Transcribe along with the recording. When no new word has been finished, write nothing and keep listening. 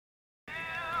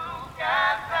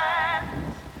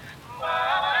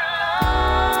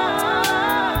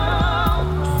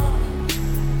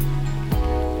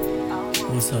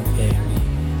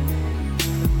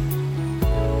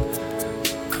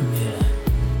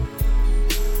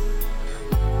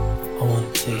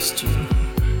missed you.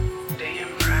 Damn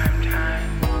prime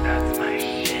time, that's my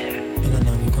shit. And I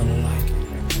know you're gonna like it.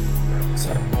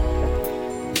 So,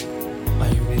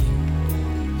 are you ready?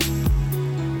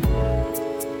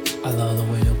 I love the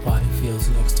way your body feels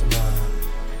next to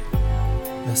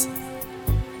mine. Listen,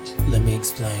 let me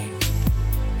explain.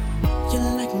 You're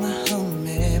like my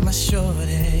homie, my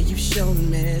shorty. You've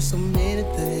shown me so many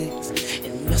things,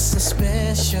 and you're so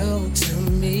special to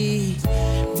me.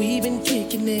 We've been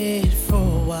kicking it for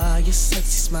a while. Your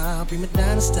sexy smile, prima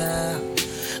donna style.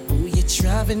 Ooh, you're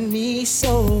driving me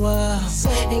so wild.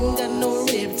 Ain't got no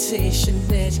reputation,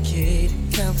 educated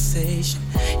conversation.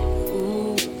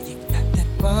 Ooh, you got that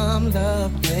bomb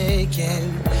love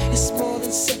making. It's more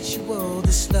than sexual.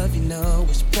 This love, you know,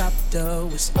 is proper though.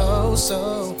 It's oh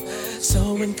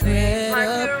so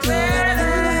incredible.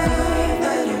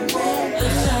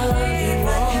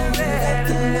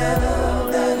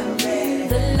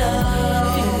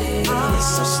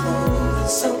 So smooth and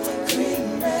so creamy.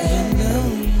 You know,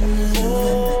 you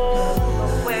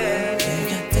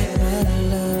got that butter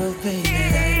love, baby.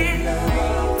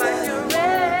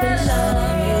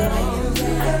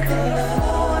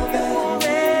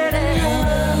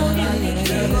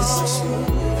 It's so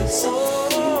smooth and so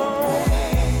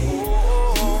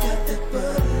you got that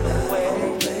butter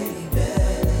love, baby.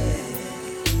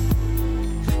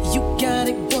 You got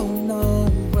it going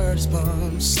on, words,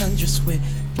 bumps, sundress with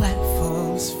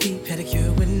platforms, feet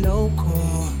pedicure with no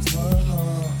corns.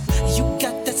 You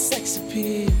got that sex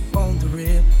appeal on the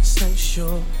rib, so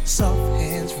sure. Soft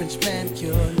hands, French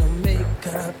manicure, no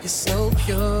makeup, you're so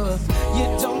pure. You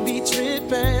don't be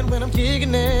tripping when I'm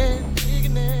kicking it.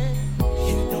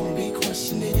 You don't be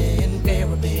questioning where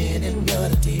I've been and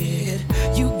what I did.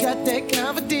 You got that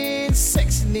confidence,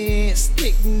 sexiness,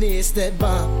 thickness, that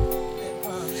bomb,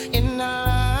 and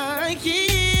I like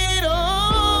it all.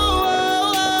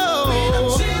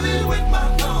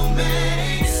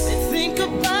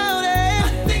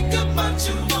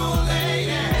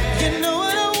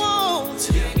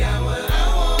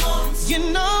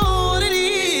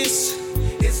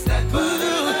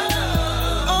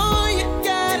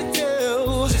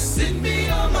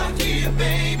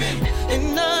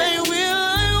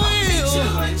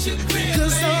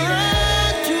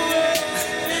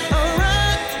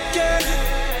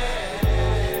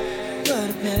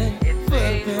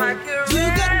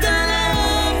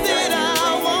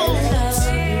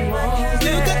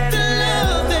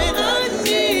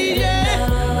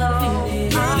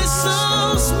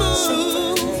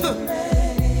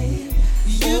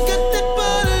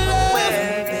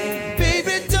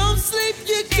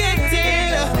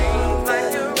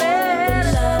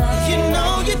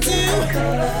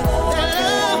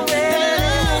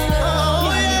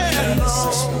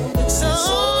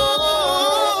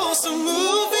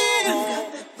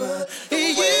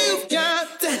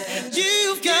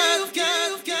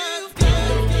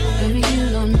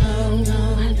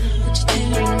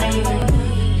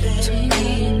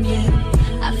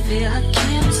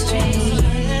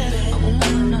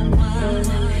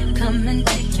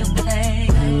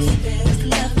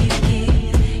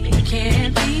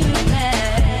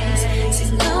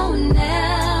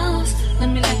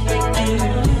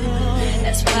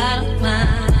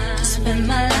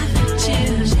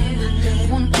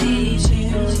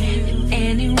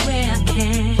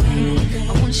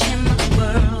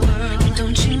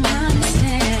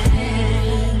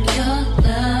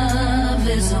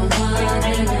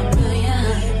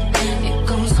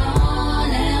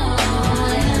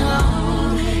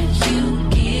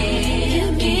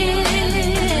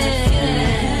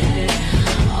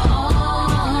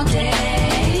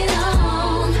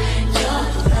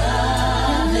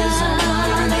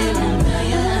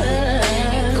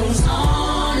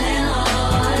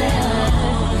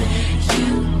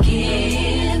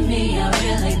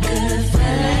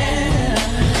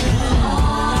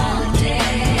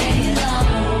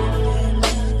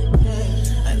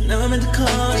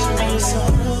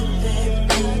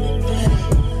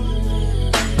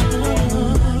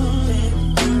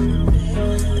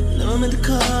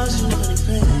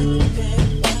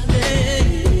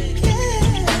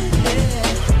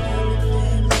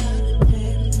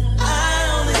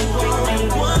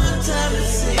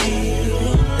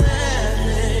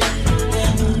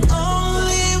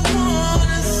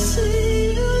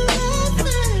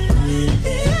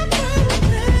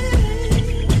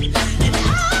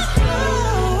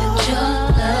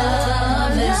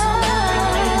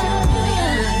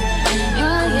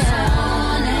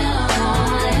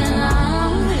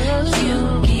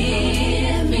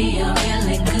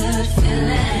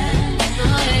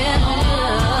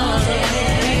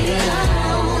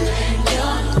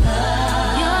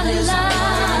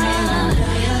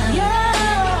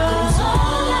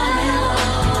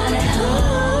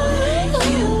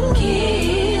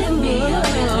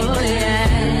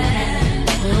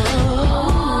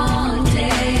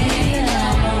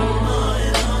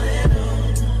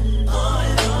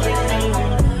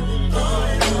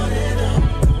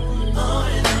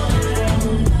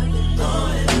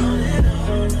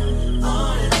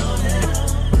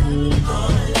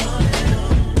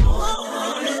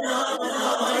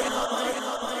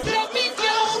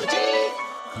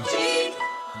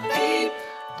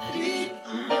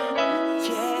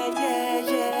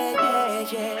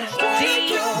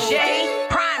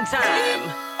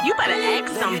 You better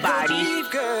ask somebody.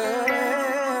 Deep,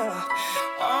 girl.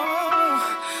 Oh,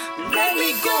 let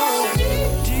me go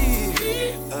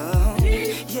deep. Oh,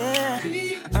 yeah.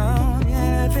 Oh,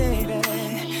 yeah, baby.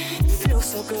 Feels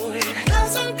so good.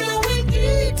 'Cause I'm going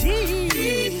deep.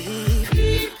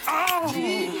 Oh,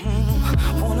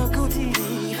 wanna go deep.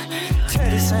 Try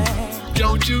to sing.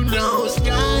 Don't you know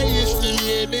sky is the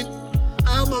limit?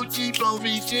 I'm gonna keep on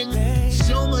reaching.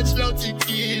 So much love to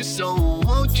give, so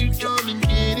won't you come and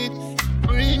get it?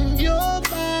 Bring your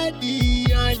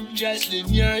body, I'm just in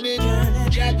yearning.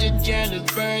 Captain Janus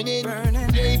burning.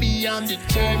 Baby, I'm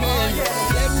determined.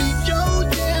 Let me go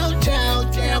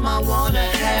downtown, damn, I wanna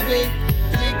have it.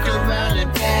 Lick around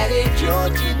and pat it. Your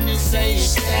kidney say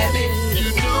stab it. You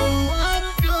know I'm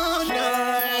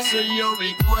gonna answer your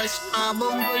request. I'ma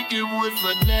work it with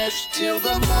finesse till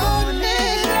the morning.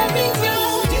 Let me go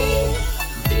deep,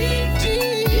 deep,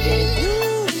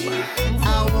 deep.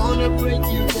 I wanna break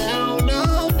you down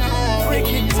all night. Break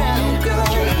it down, girl.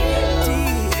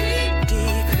 Deep,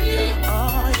 deep.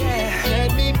 Oh, yeah. Let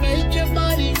me make your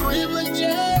body quiver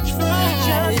just right.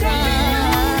 Just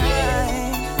right.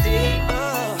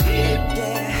 Oh,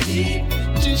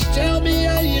 yeah. Just tell me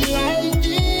how you like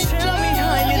it. Tell me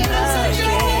how you like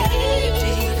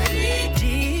it.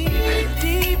 Deep,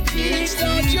 deep, deep.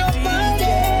 Start your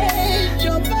body,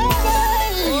 your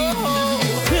body.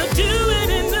 We'll do it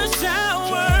in the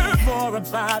shower for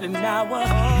about an hour.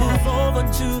 Move over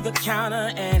to the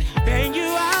counter and bang you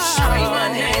out. Scream my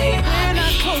name. We're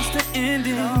not close to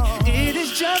ending. It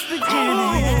is just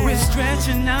beginning. We're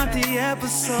stretching out the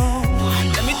episode.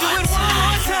 Let me do it one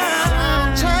more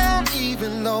time. Time,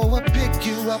 even though I pick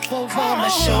you up over my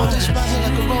shoulders, riding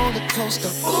like a roller coaster.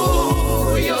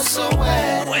 Ooh, you're so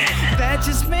wet. That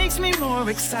just makes me more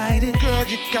excited. Girl,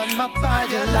 you got my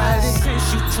fire lighted.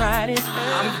 Since you tried it,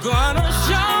 I'm gonna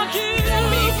shock you,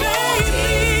 baby,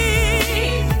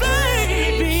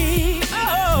 baby.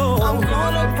 Oh, I'm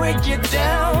gonna break you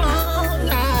down all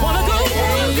night. wanna go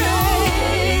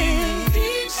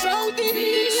deep, so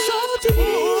deep, so deep.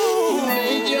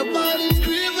 make your body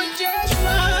quiver just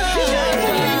right.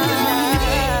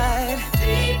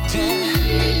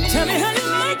 Tell me how you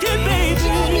like it, baby.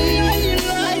 Tell me how you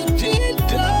like it,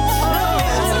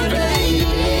 darling.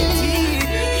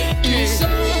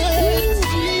 Inside,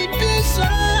 deep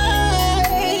inside.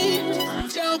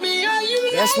 Tell me how you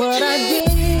like it. That's what I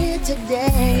did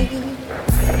today.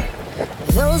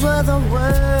 Those were the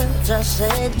words I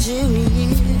said to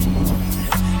you.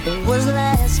 It was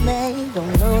last May,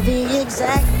 don't know the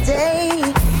exact day.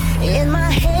 In my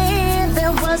head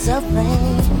there was a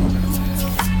flame.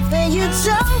 Then you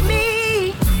told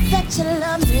me that you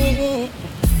love me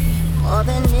more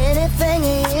than anything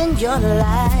in your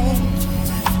life.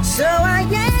 So I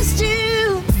asked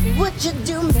you, would you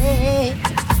do me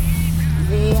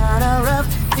the honor of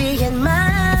being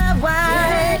my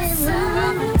wife?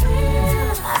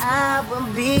 I will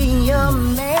be your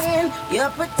man, your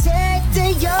protector,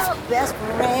 your best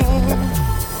friend.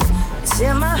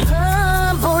 Till my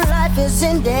humble life is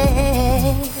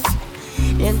ended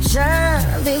and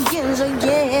time begins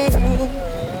again.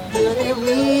 Could it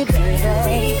be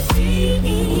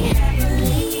better?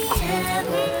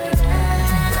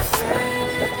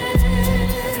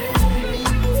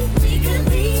 We could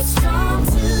be strong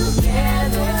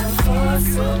together for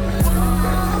so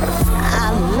long.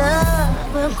 Our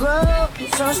love will grow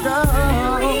so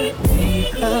strong.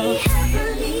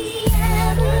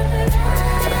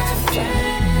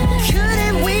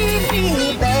 Couldn't we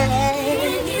be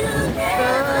better?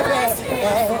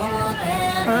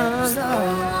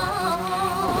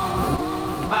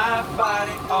 My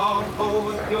body all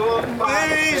over your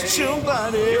body. It's your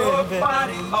body, Your baby.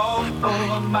 body all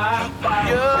over my body.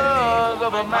 Yours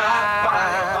over My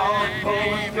body mine. all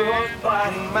over your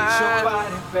body. Your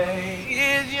body, babe.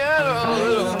 It's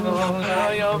yours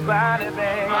over your body,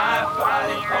 baby. My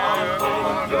body all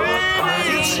over your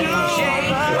body. It's your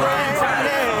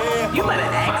body. You better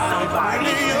ask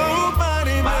somebody. Your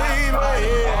body, baby.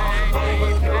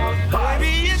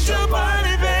 Baby, it's your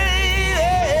body, baby.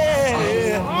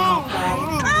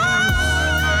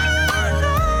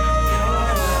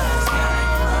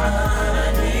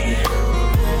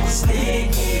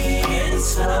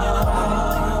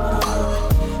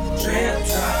 Drip,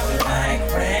 drop like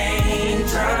rain,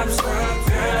 drops.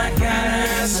 Girl, I gotta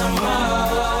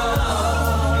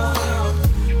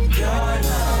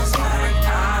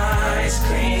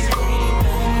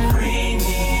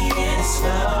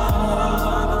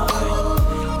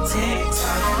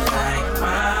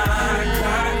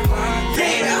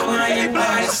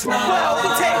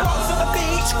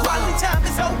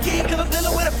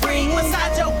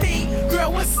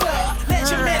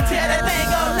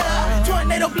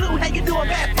you do a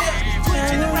bad flip.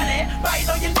 Switching and running, biting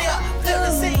on your lip. Flip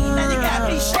the scene, now you got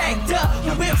me shacked up.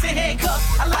 Your whips and handcuffs,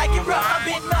 I like it rough. I've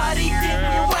been naughty, then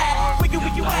you whack. When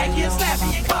you whack, you slap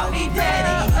me and call me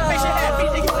daddy. Makes you happy,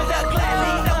 then you end up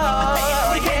gladly. No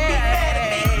people you can't be mad at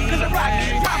me. Cause I rock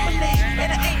it properly, and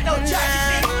there ain't no charging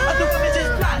me. Other women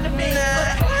just plotting me, but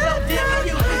I ain't no different.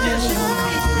 You can just shoot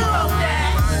me, you know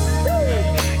that.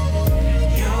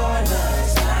 Your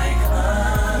love's like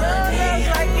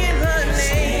honey,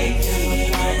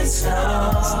 sneaky and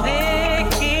slow,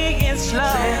 Sneaky and slow,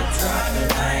 dropping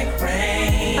like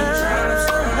raindrops.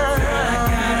 I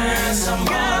got some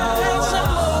more.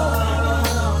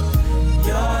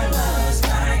 Your love's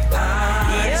like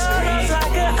ice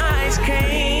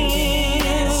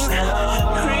cream,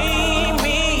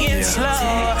 creamy and slow.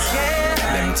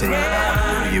 Let me tell you how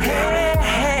I do you, baby.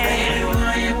 baby,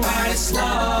 when your body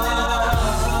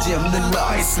slow. Dim the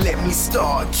lights, let me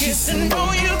start kissing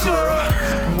on you, girl.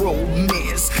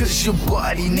 Romance, cause your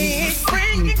body needs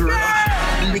freaking, girl.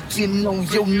 Licking on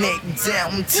your neck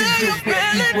down to your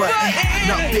belly button.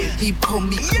 Now baby, pull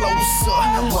me closer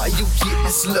while you get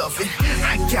this loving.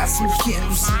 I got some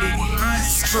candles lit,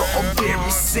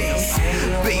 strawberry scent.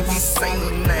 Baby, say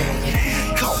your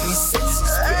name, call me sexy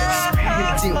special.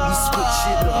 And then we switch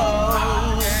it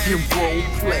up and role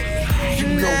play. You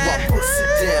know I bust it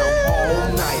down all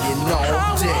night and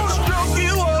all day. Stroke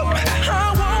you up, I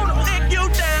wanna lick you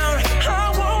down. I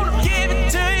wanna give it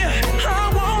to you. I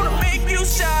wanna make you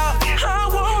shout. I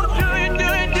wanna do it, do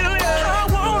it, do it. I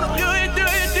wanna do it, do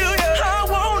it, do it. I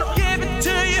wanna give it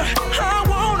to you. I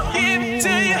wanna give it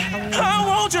to you. I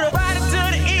want you to ride it to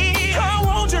the E. I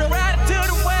want you to ride it to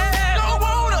the west. I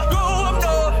wanna go up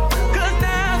north, cause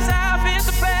down south is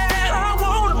the best. I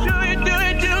wanna do it, do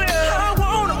it, do it. I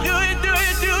wanna do it, do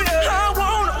it, do it. I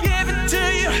wanna give it to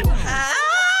you.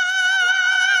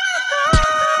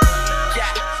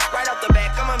 Yeah, right off the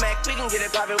back, I'm a Mac. We can get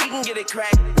it poppin', we can get it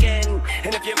crackin'.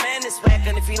 And if your man is whack,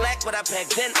 and if he lack what I pack,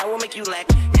 then I will make you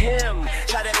lack him.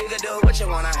 Try to nigga do what you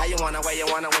wanna, how you wanna, where you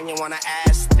wanna, when you wanna,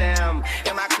 ask them.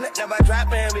 And my clip never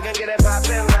droppin', we can get it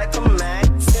poppin' like a Mac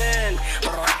 10.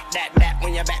 That,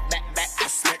 when you back, I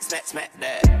smack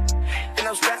that. And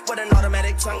I'm strapped with an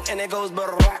automatic tongue, and it goes that.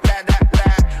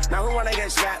 Now who wanna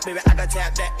get shot, baby? I can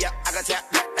tap that, yeah, I can tap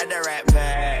that at the rap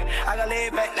bag. I can lay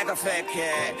back like a fat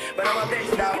cat, but I'm a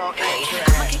bitch dog on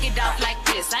I'ma kick it off like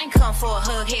this. I ain't come for a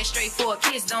hug, head straight for a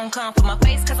kiss. Don't come for my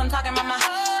face, cause I'm talking about my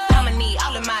I'ma need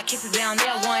all of my kisses down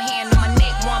there. One hand on my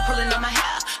neck, one pulling on my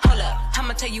hair. Hold up,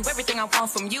 I'ma tell you everything I want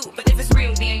from you. But if it's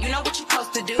real, then you know what you're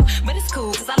supposed to do. But it's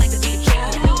cool, cause I like to be the king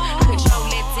of the control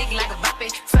that tick like a bop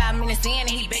it. 5 minutes in and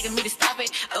he begging me to stop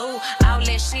it. Ooh, all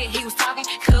that shit he was talking,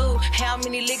 cool. How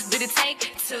many licks did it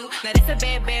take? 2. Now this a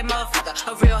bad motherfucker,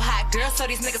 a real hot girl, so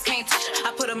these niggas can't touch her.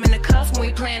 I put them in the cuffs when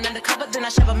we playing undercover, then I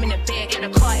shove them in the bed, in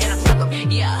the car, and I fuck them.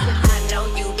 Yeah, I know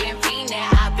you been fiending,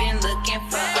 I've been looking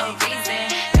for a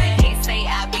reason. They say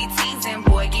I be teasing,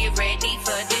 boy, get ready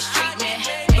for this treatment.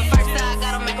 But first I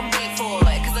gotta make them wait for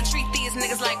it, cause I treat these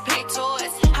niggas like pet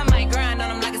toys. I might grind on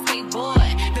them like a skateboard,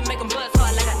 then make them blood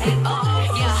clot like an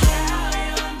 8-0. Yeah.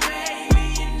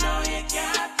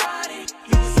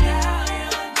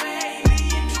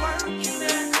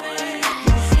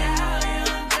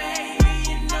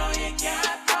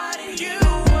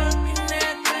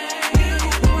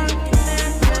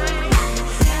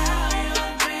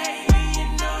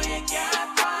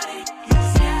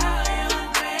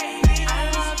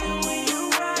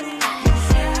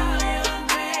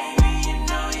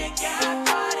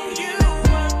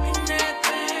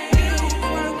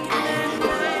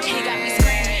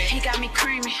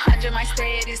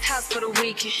 For the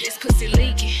weekend, this pussy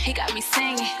leaking. He got me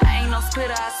singing. I ain't no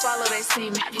spitter, I swallow, they see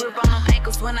me. I grip on them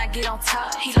ankles when I get on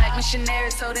top. He like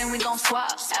missionary, so then we gon'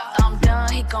 swap. After I'm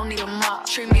done, he gon' need a mop.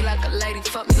 Treat me like a lady,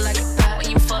 fuck me like a thot. When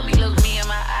you fuck me, look me in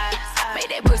my eyes. Make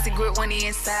that pussy grip when he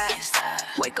inside.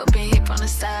 Wake up and hit from the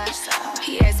side.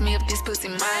 He asked me if this pussy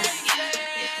mine.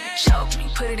 Choke me,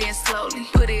 put it in slowly.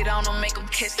 Put it on him, make him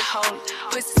catch the hold.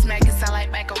 Pussy smacking sound like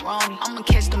macaroni. I'ma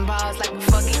catch them balls like a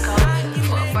fucking cold.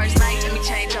 For a first night, let me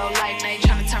change your life. Now you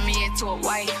tryna turn me into a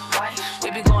wife.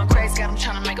 We be going crazy, got him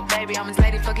tryna make a baby. I'm his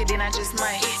lady, fuck it, then I just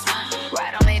might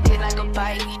ride on that dick like a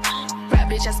bike. Rap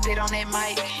bitch, I spit on that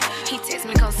mic. He text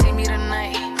me, come see me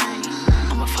tonight.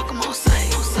 I'ma fuck him on sight.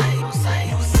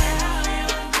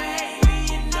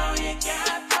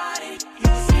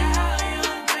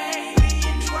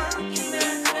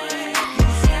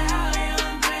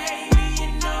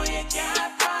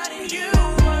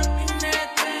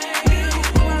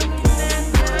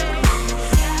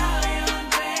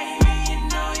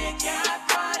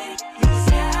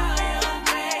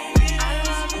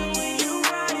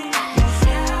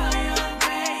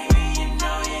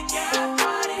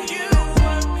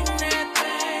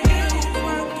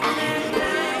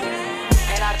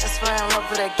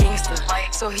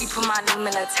 he put my name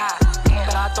in the top.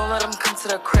 But I don't let him come to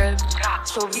the crib,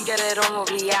 so we get it on where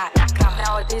we at.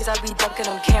 Nowadays I be ducking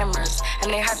them cameras,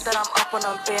 and they hype that I'm up on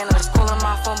them banners. Calling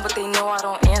my phone, but they know I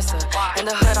don't answer. In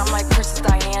the hood, I'm like Princess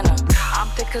Diana. I'm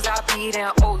thick cause I be eating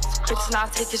oats. Bitch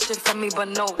not taking shit from me but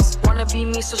notes. Wanna be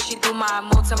me, so she do my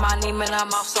emotes and my name in her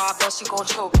mouth, so I bet she gon'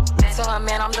 choke. Tell her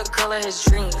man I'm the girl of his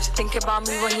dreams. Think about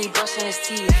me when he brushing his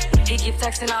teeth. He keep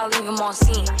texting, I'll leave him on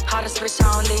scene. Hottest bitch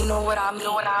out, they know what I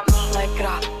mean. Like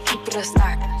keep it a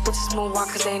stack. Bitches move on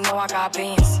cause they know I got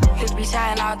bands. They be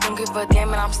chatting, I don't give a damn,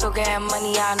 and I'm still getting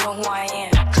money, I know who I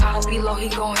am. I'll be low, he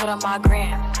gon' hit on my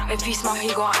gram. If he smart,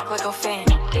 he gon' act like a fan.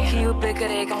 If you bigger,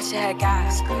 they got your head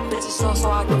gas. Bitches so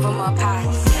I give him a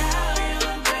pass.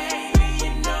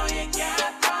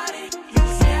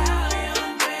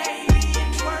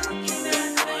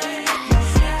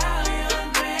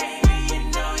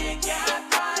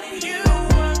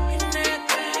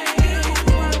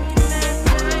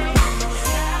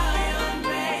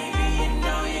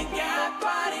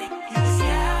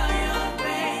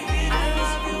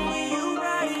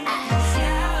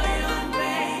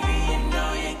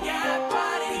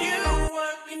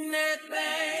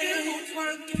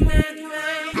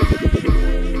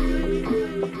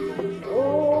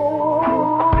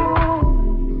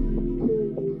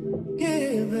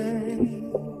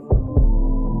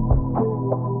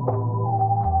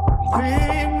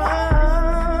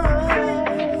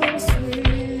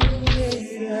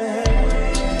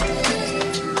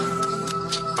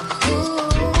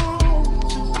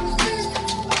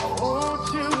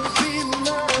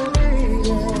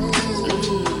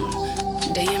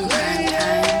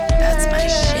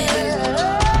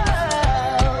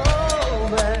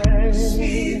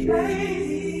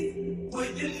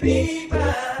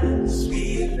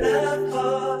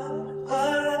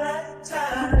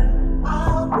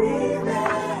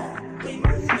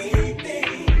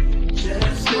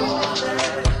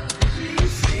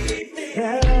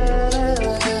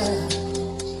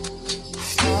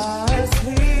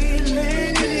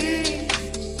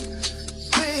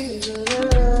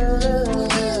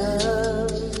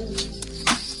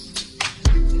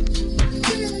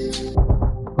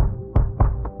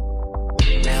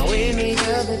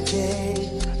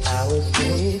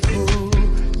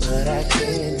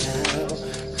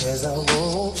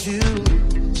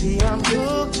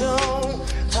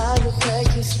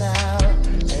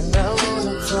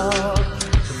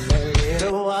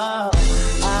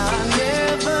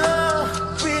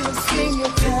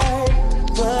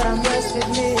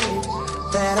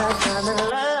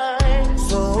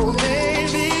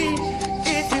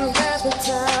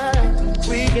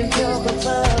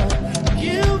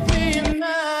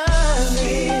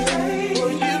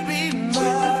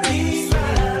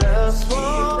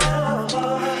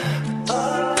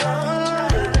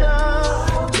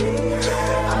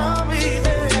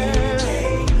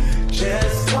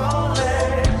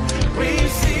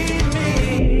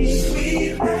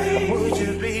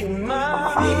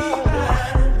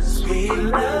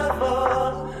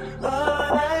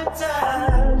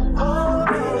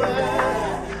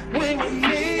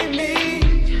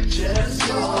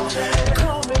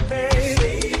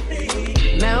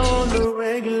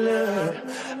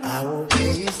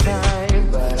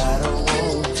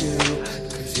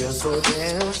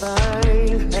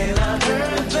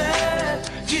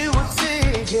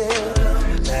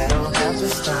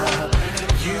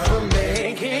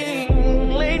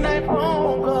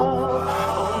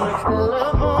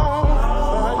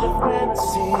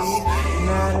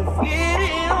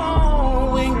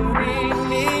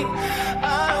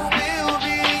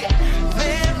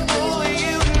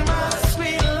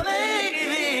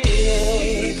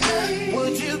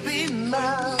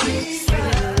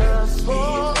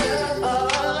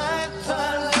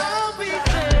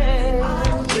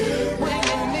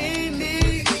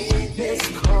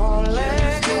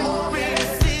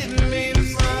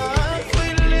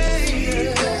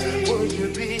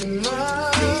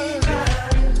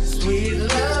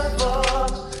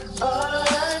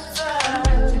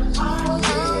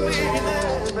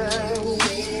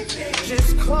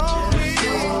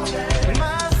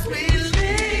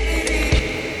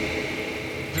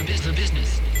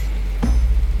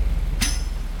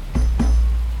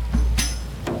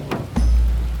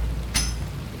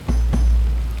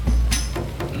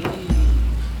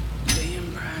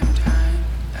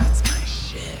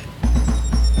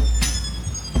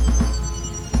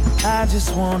 I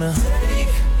just wanna take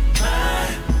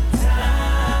my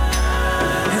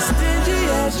time. As stingy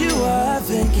as you are, I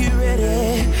think you're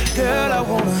ready. Girl, I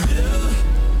wanna do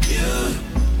you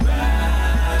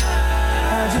right.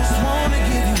 I just wanna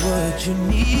give you what you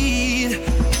need,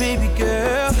 baby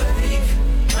girl.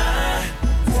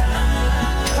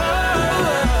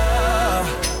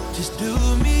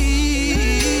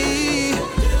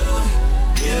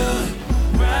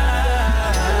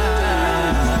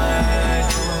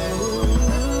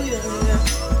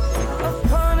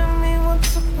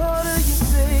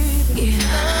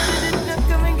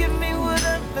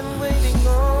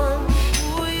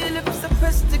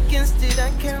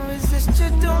 can't resist you,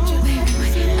 don't you? I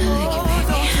like it,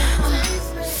 baby.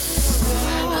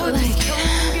 I like it.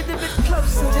 Get a bit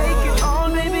close and take it all,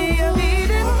 baby. I need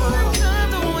it.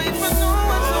 Time away from no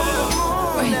one, so come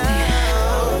on Right now.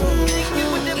 there. Make it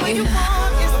whatever you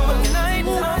want. It's for night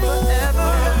time forever.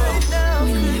 Right now.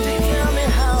 Wait a minute, baby. Tell me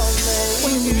how,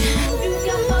 Wait a baby.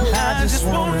 minute. I just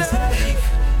wanna take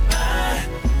my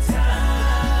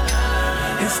time.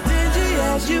 As stingy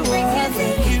as you are, I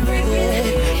think you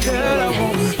really, girl, I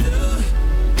wanna.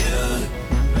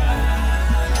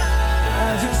 I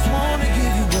just wanna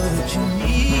give you what you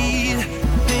need,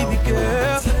 baby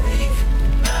girl. Take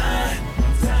my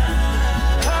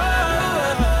time.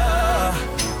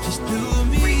 Just do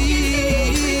me.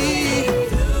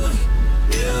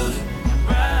 Do you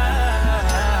right?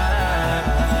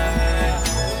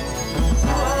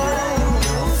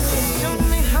 Show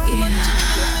me how much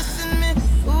you're missing me.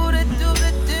 Ooh, that do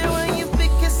when you be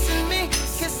kissing me,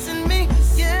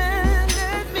 yeah.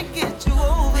 Let me get you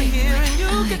over here, and you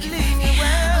can leave me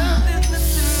well. There's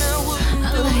nothing I wouldn't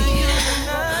do to you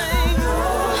tonight.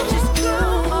 Just go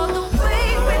all the way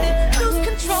with it, lose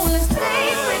control and stay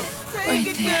with it. Take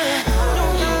it, girl.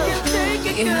 Don't you can take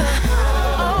it, girl.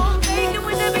 Oh, take it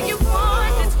whenever you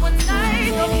want. It's one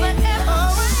night or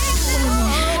forever.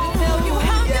 Tell you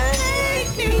how to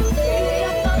make me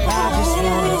feel. I just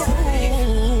wanna take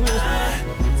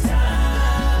my time.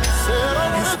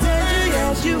 As stingy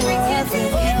as you are, I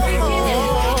think you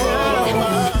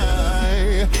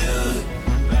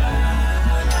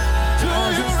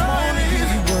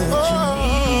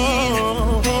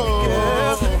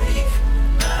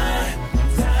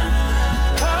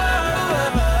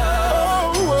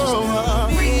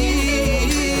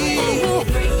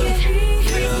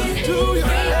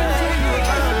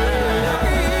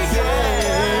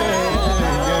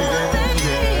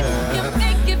You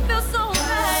make it feel so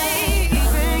right.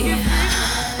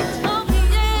 Oh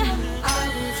yeah,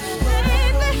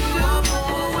 baby.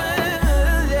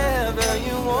 whatever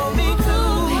you want me to.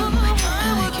 I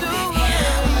will do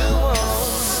whatever you want.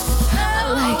 I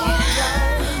like it.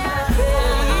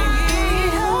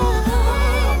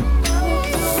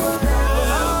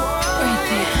 Right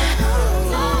there.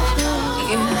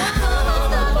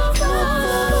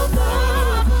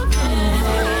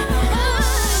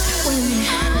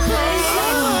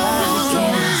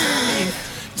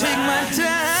 Take my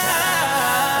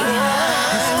time.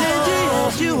 As stingy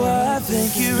as you are, I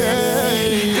think you're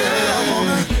ready. Girl, I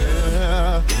wanna.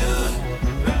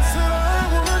 Said I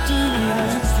wanna do. I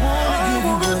just wanna give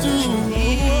you what you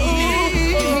need.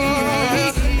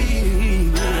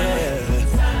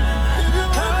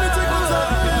 Help me take my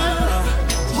time.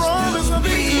 Promise I'll be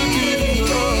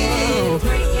good.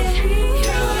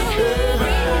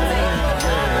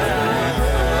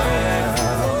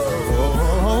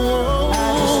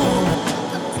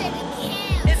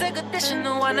 It's a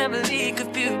conditional, I never leave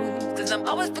confused. Cause I'm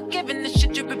always forgiving the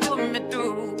shit you been putting me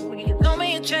through. You know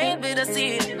me and changed, but I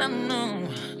see it and I know.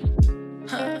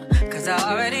 Cause I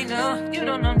already know you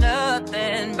don't know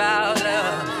nothing about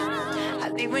love. I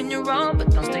leave when you're wrong, but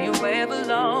don't stay away for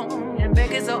long. And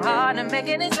begging so hard and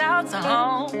making it out to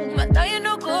home. I know you're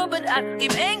no good, but I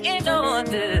keep hanging on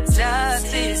to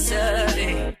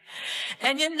toxicity.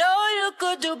 And you know you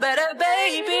could do better,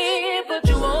 baby, but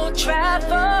you won't try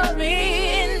for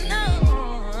me. No,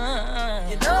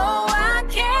 you know I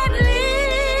can't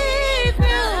leave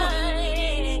you,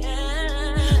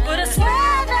 but I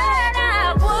swear that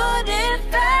I would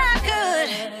if I could.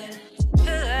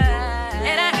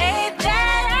 And I hate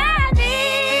that I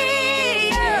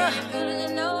need you.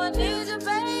 You know I need you,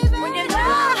 baby. When you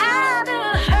know how to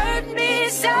hurt me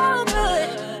so good,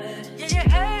 yeah, you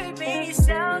hurt me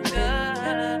so good.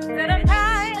 That I'm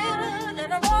tired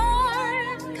and I'm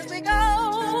worn, 'cause we go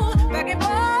back and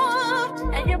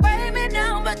forth, and you break me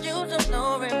down, but you don't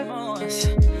know remorse.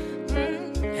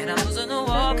 And I'm losing the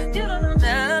war, 'cause you don't know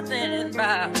nothing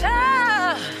about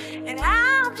love. And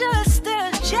I'm just a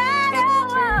shadow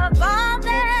of all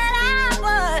that I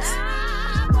was,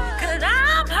 'cause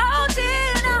I'm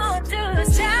holding on to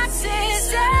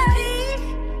toxicity.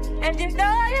 And you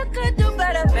know you could do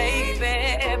better, baby,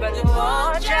 but you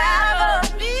won't try for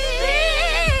me.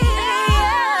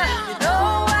 You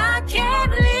know I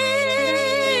can't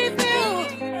leave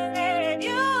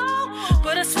you,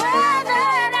 but I swear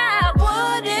that I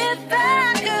would if I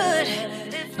could.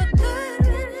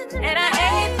 And I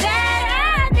hate that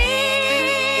I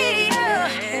need you.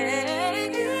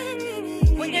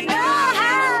 When you know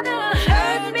how to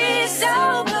hurt me so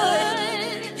good,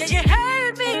 yeah, you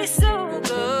hurt me so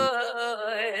good.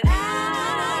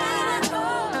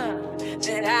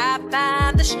 That I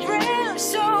find the strength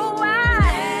so I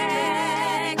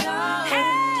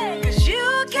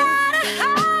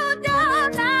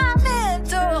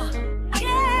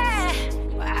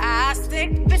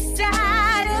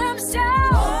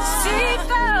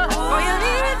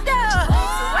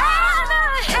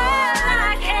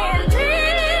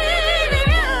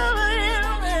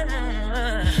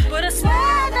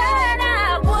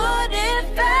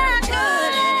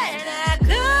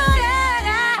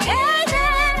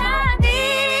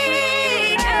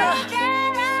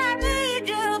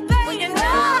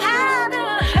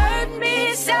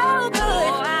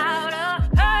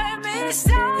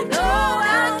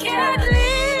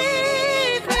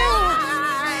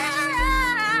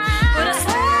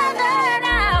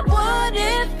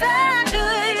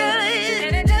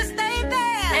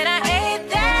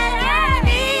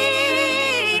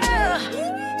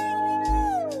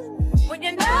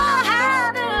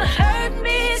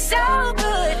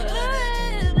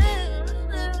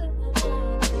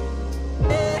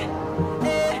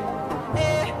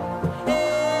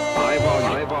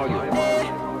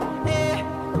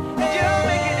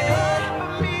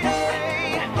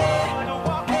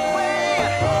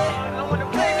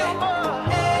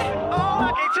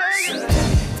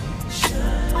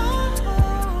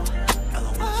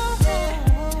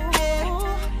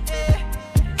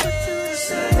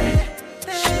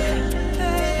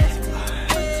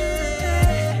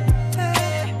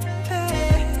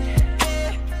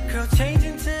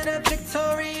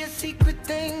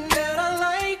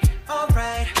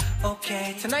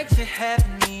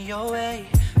having me your way.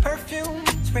 Perfume,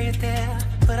 spray it there,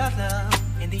 put our love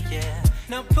in the air.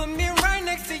 Now put me right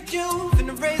next to you,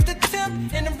 finna raise the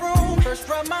temp in the room. First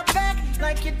rub my back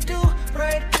like you do,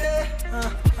 right there,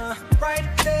 right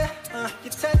there. You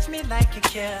touch me like you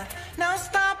care. Now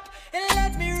stop and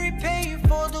let me repay you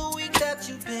for the week that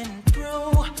you've been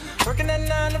through. Working at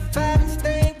 9 to 5 and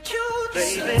staying cute,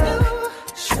 baby.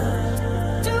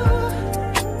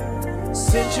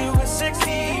 Since you were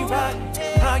 16, right?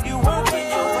 How you working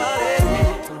your body?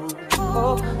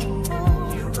 Oh.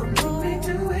 You gon' make me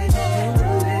do it.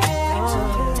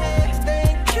 Stay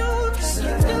cute,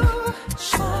 you do.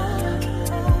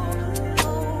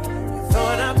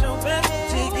 Throwing out your best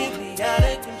to get me out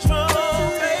of control,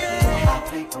 baby. I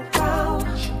play around,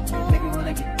 make me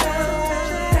wanna get down.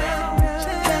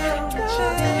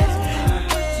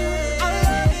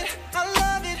 I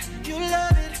love it, you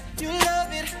love it, you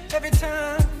love it. Every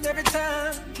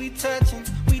time we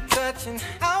touchin'.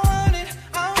 I want it,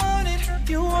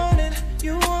 you want it,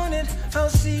 you want it. I'll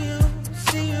see you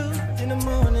in the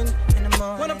morning.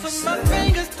 Wanna put my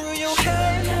fingers through your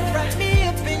hair, wrap me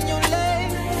up in your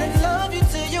legs, and love you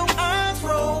till your eyes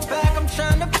roll back. I'm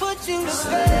tryna put you to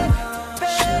bed.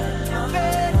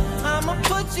 I'ma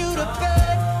put you to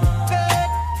bed.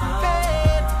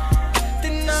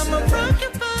 Then I'ma rock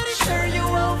your body, turn you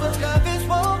over, love is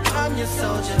war. I'm your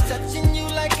soldier, touching you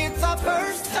like it's our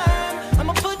first time.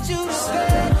 I'ma put you to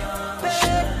bed.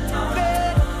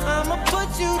 I'ma put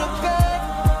you to bed.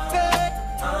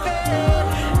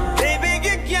 Baby,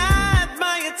 you got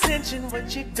my attention.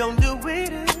 What you gon' do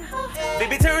with it?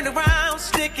 Baby, turn around,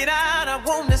 stick it out. I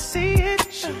wanna see it.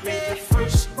 She made the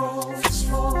first move,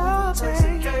 oh,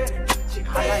 baby.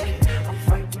 I like it. I'm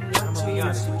fighting, I'ma be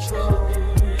honest with you.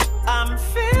 I'm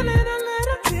feeling a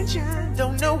little tension.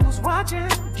 Don't know who's watching.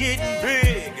 Getting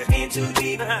big, in too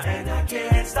deep, and I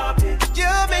can't stop it.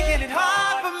 You're making it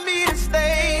hard for me to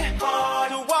stay,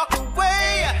 hard to walk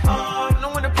away, hard,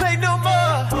 don't wanna play no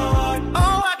more, hard.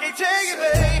 Oh, I can't take it,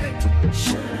 baby.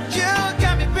 You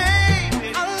got me,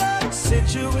 baby. I love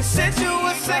sensual,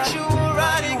 sexual,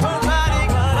 riding.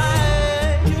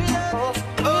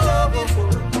 You love it,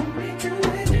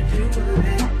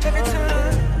 every time.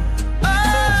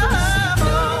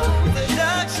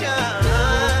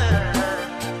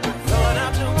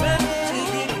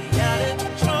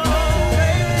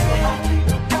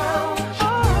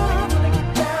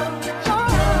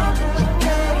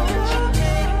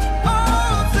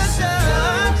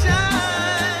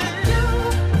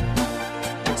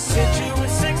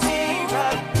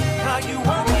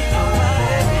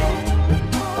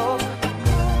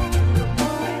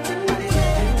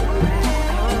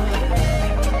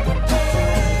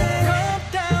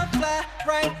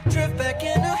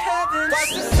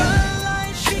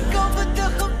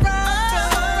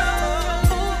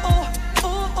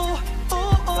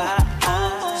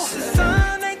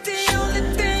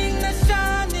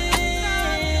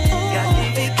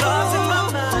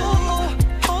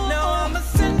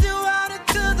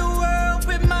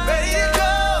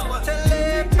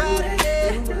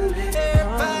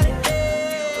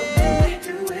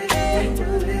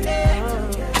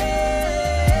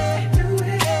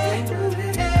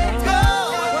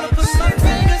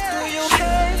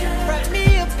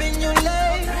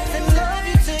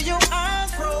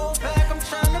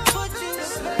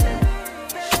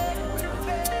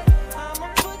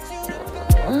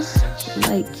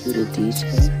 Like you the DJ.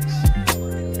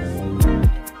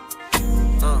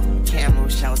 Camel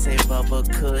shall say Bubba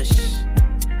Kush.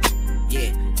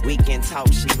 Yeah, we can talk,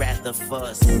 she rather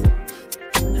fuss.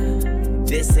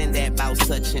 This and that about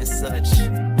such and such.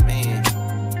 Man,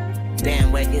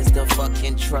 damn, where is the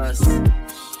fucking trust?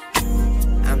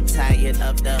 I'm tired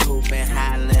of the hoop and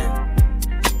hollering.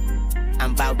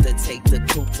 I'm about to take the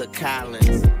coupe to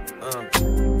Collins.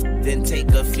 Then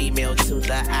take a female to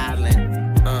the island.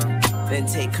 Then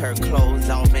take her clothes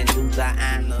off and do the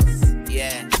honors.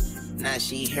 Yeah, now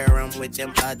she hear 'em with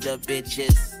them other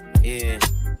bitches. Yeah,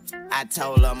 I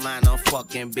told her mind her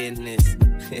fucking business.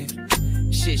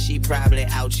 Shit, she probably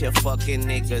out here fucking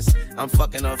niggas. I'm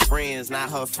fucking her friends, now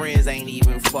her friends ain't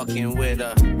even fucking with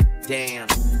her. Damn,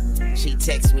 she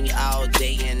texts me all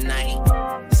day and night.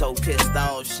 So pissed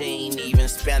off, she ain't even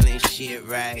spelling shit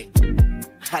right.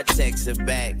 I text her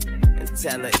back and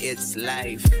tell her it's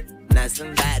life. Now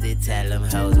somebody tell them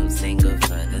hoes I'm single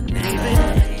for the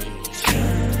night.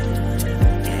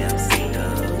 Yeah, I'm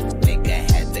single. Nigga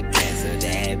had to cancel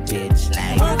that bitch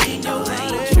like you know I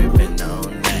ain't tripping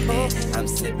on nothing. I'm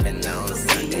sipping on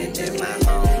something that my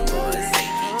homeboy say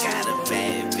he got a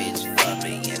bad bitch for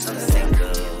me and I'm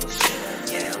single.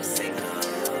 Yeah, I'm single.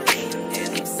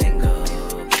 And I'm single.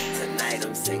 Tonight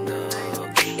I'm single.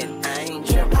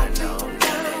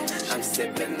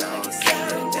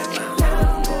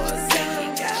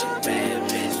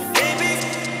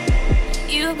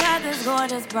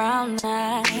 gorgeous brown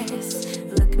eyes.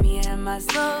 Look me in my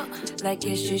soul like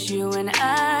it's just you and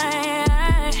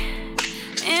I.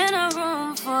 In a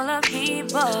room full of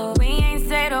people, we ain't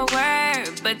said a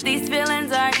word, but these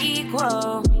feelings are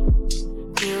equal.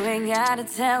 You ain't gotta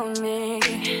tell me.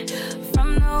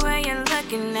 From the way you're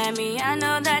looking at me, I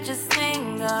know that you're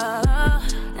single.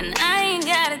 And I ain't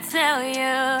gotta tell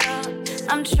you,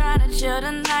 I'm trying to chill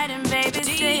tonight and baby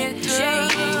see it through.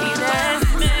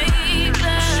 Let's make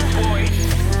love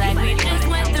like we just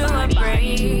went through a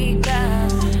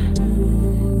breakup.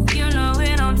 You know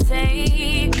it don't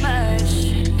take much.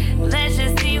 Let's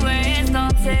just see where it's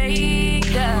gon'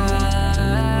 take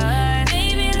us.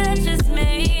 Baby, let's just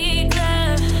make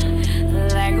love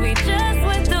like we just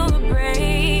went through a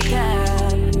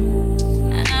breakup.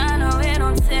 I know it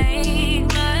don't take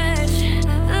much.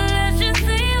 Let's just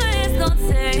see where it's gon'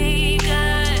 take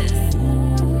us.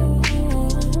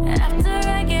 After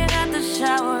I get out the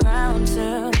shower around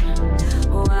 2,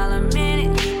 while I'm in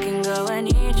it, you can go and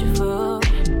eat your food.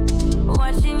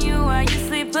 Watching you while you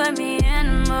sleep put me in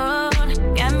the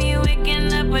mood. Got me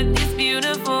waking up with this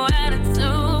beautiful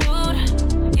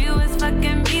attitude. You was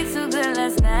fucking me too good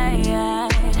last night.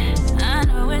 I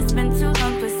know it's been too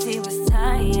long, pussy was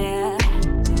tired.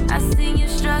 I seen you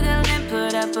struggle and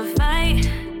put up a fight.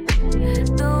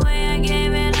 The way I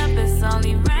gave it up is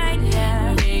only right,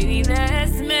 yeah. Baby,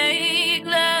 let's make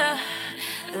love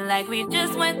like we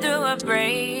just went through a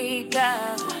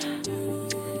breakup.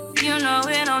 You know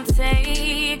it don't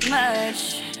take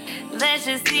much. Let's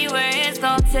just see where it's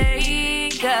gon'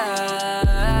 take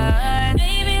us.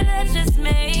 Baby, let's just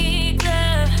make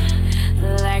love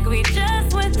like we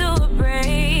just went through a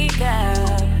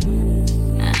breakup.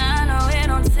 I know it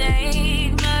don't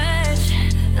take much.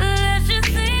 Let's just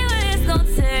see where it's gon'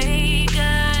 take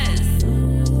us.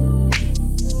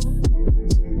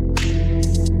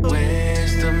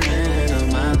 Where's the man of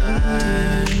my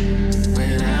life?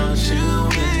 Without you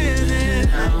in it,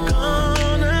 I'm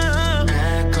gonna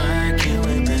act like you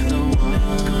ain't been the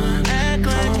one. Act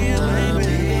like you ain't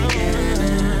been the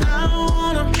one. I don't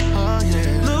wanna, oh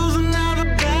yeah, lose another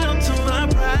battle to my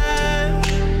pride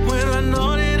when I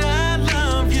know that I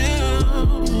love you.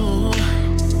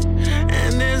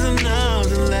 And there's enough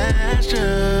to last you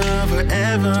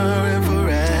forever and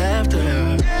forever.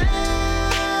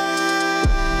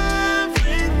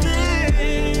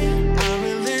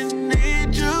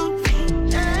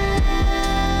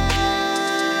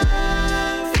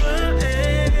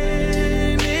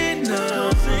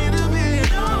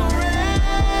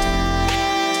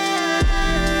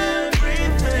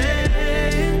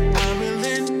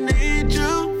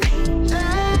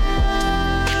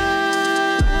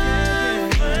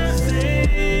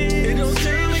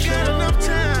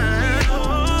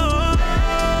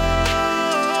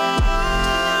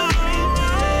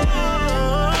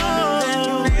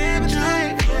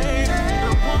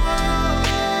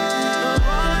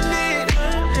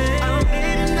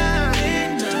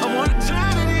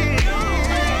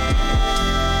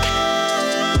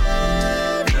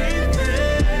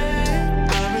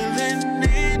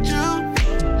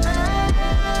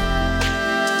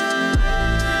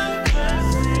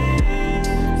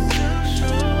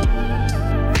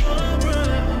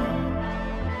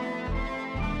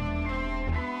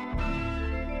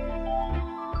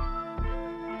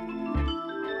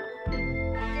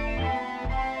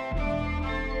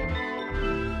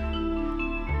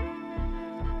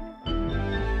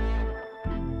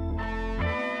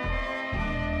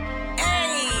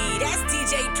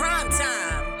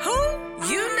 PrimeTime. Who?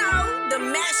 You know, the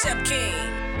Mashup King.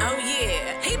 Oh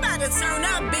yeah, he about to turn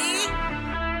up, B.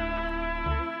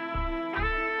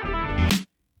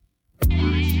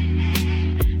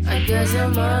 I guess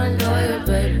I'm unloyal,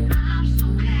 baby.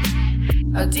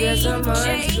 I guess I'm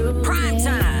untrue.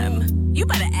 PrimeTime. You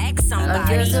better ask somebody. I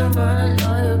guess I'm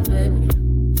unloyal, baby.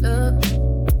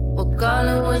 Well, call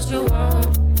it what you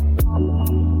want.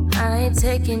 I ain't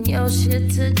taking your shit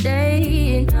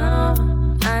today, no.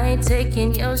 I ain't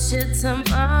taking your shit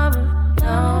tomorrow,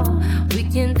 no. We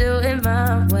can do it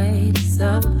my way,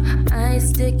 so I ain't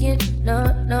sticking,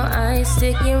 no, I ain't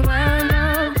sticking around,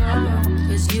 no.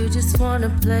 Cause you just wanna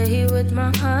play with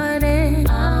my heart, and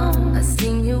I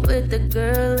seen you with the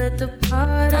girl at the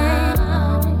party.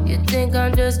 You think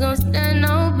I'm just gonna stand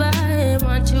nobody?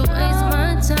 Want you waste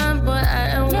my time, but I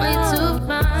am way too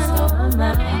fine. So I'm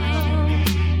out.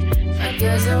 I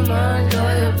guess I'm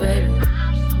unloyal, baby.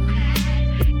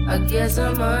 I guess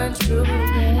I'm untrue.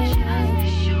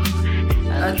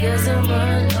 I guess I'm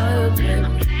unloyal, baby.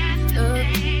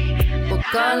 Well,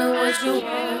 call it what you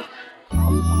want.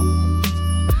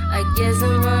 I guess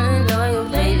I'm unloyal,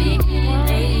 baby.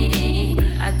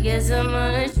 I guess Yes, I'm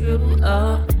untrue.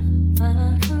 Oh,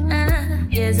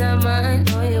 yes, I'm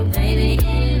unloyal, baby.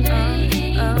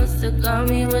 So call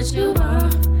me what you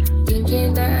want.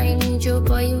 Thinking that I need you,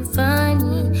 boy, you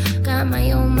funny. Got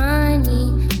my own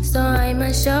money, so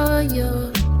I'ma show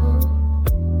you.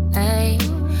 Hey,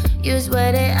 you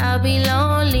swear that I'll be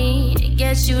lonely. I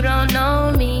guess you don't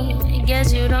know me. I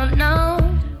guess you don't know.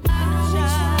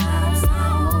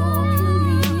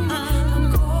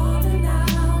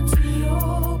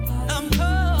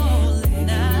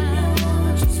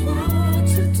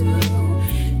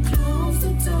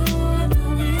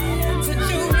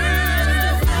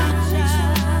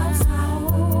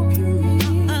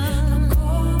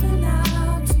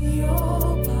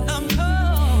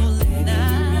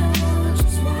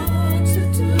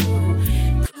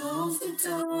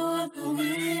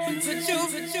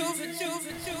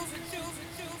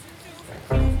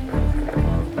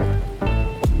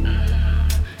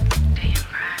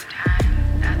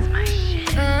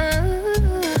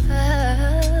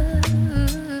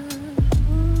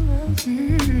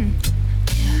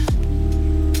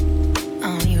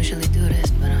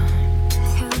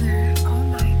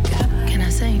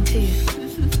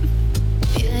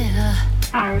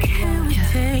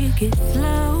 Take it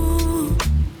slow.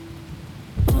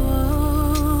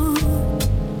 Oh,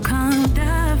 come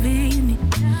dive in it.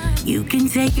 You can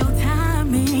take your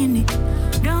time in it.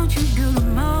 Don't you do the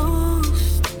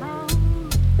most?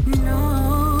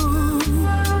 No.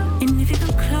 And if you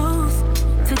come close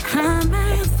to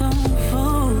climax on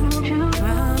fold,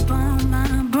 rub on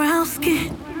my brow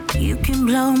skin. You can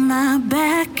blow my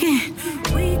back in.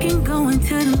 We can go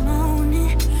into the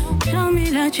morning. Show me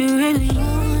that you really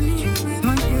want it.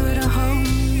 Want you to hold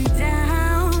me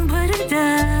down, put it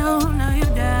down. Now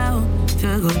you're down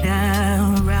to go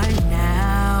down right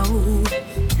now.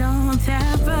 Don't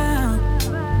tap out.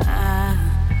 I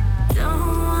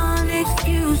don't want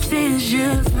excuses,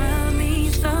 just love me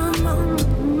some more.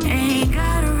 Ain't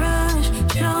gotta rush,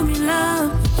 show me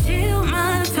love till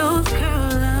my toes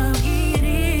curl up. Get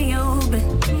in your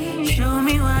bed, show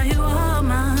me why you are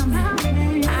my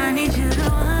man. I need you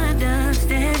to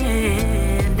understand.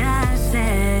 I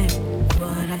said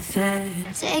what I said.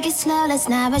 Take it slow, let's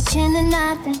not rush into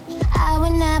nothing. I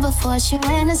would never force you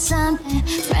into something.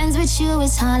 Friends with you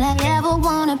is all I ever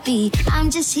wanna be. I'm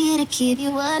just here to give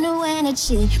you a new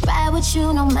energy. Ride with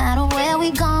you no matter where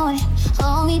we going.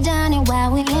 Hold me down and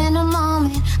while we in the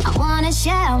moment. I wanna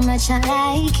share how much I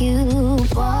like you,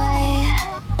 boy.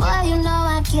 Boy, you know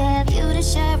I give you the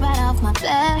shirt right off my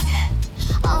back.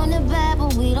 On the bed,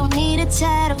 but we don't need a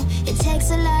title. It takes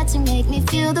a lot to make me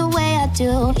feel the way I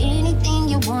do. Anything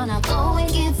you want, I'll go and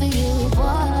get for you,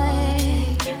 boy.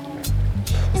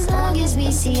 As long as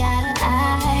we see eye to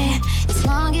eye. As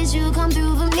long as you come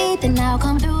through for me, then I'll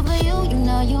come through for you. You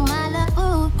know you my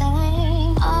little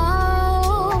thing.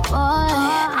 Oh, boy,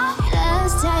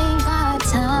 let's take our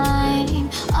time.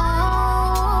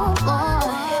 Oh, boy,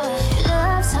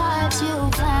 love's hard to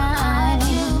find.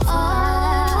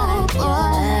 Oh,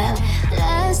 boy,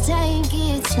 let's take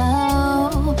it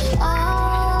slow.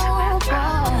 Oh,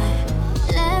 boy,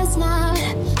 let's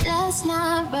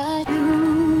not rush.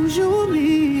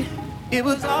 Usually, it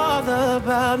was all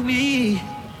about me.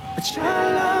 But your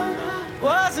love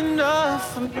was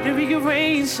enough for me to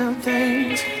rearrange some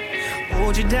things.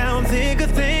 Hold you down thick or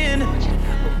thin,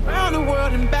 around the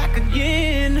world and back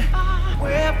again.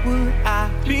 Where would I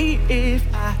be if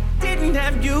I didn't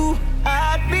have you?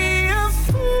 I'd be a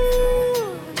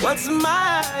fool. What's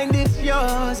mine is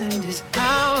yours and it's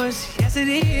ours. Yes, it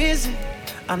is.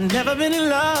 I've never been in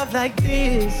love like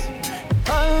this.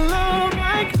 A love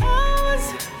like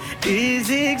ours is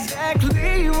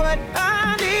exactly what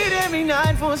I need every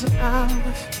night for some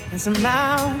hours and some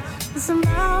hours and some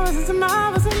hours and some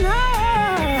hours and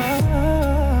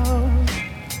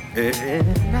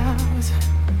hours.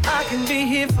 I can be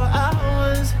here for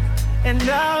hours and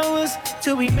hours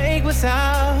till we make what's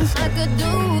ours. I could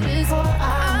do this for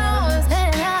hours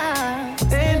and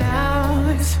hours and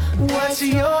hours. What's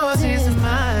yours is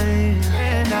mine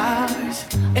and ours,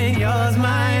 and yours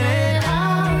mine and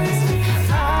ours.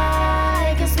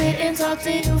 I can sit and talk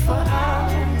to you for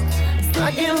hours.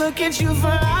 I can look at you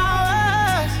for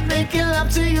hours, making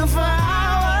love to you for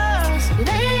hours,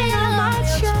 laying on my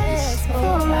chest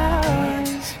for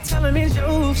hours, telling me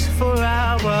jokes for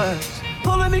hours,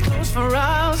 pulling me close for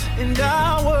hours and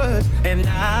hours and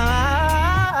hours.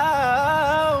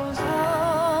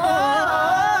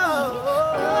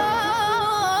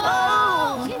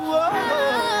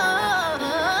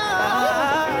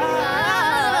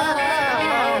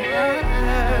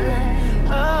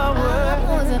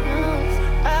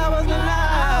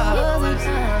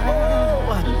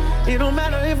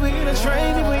 the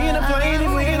train, if we in the plane,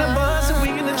 if we in the bus, if we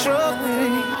in the truck,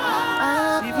 baby.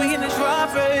 If we in the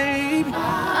drop, baby.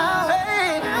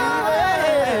 Hey,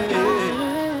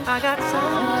 I got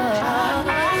time.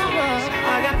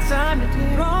 I got time to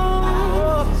get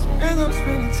on. And I'm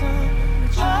spending time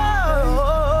with you.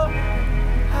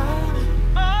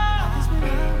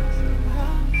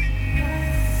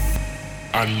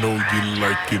 I know you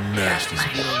like it nasty.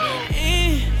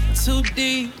 In too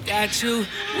deep, got you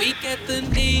weak at the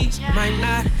knees. Might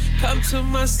not come to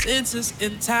my senses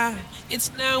in time.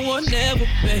 It's now or never,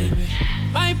 baby.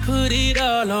 Might put it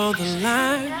all on the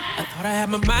line. I thought I had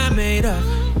my mind made up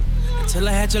until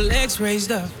I had your legs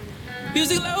raised up.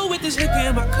 Music low with this liquor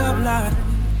in my cup line.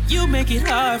 You make it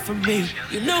hard for me.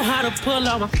 You know how to pull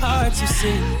all my parts, you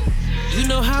see. You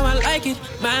know how I like it,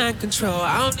 mind control.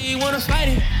 I don't even wanna fight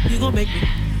it. You gon' make me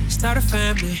start a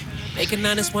family. Make an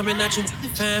honest woman, not you with the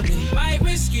family. Might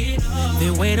risk it all.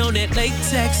 Then wait on that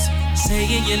latex. Say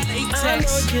in your latex. I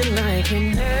know you like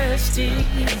it nasty.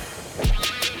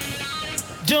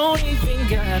 Don't even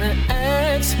gotta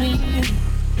ask me.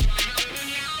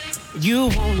 You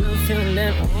wanna feel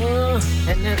that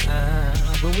and that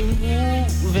when we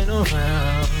moving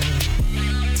around.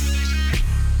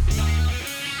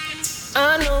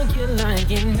 I know you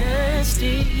like it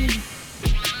nasty.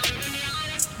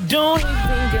 Don't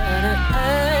even gotta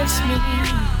ask me.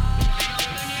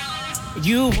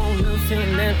 You wanna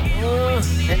feel that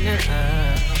and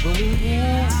that when we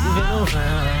moving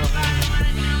around.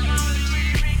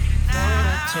 I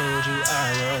told you I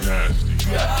was nasty.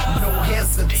 No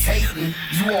hesitating,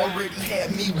 you already had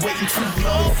me waiting too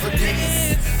long for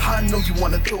this. I know you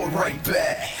wanna throw it right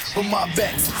back, but my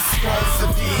back's too strong for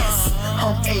this.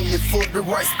 I'm aiming for the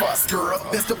right spots, girl.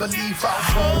 Best to believe I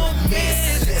won't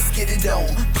miss. Let's get it on,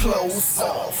 close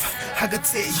off. I could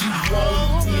tell you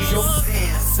won't miss your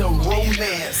sense of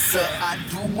romance. I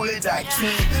do what I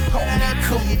can, only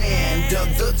commander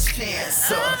the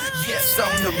chance. Yes,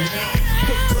 I'm the man,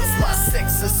 because my sex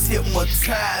is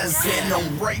hypnotizing.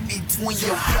 I'm right between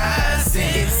your thighs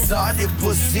and exotic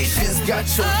positions got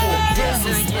your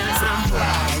orgasms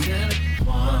multiplied.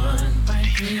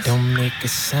 Don't make a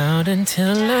sound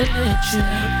until I let you.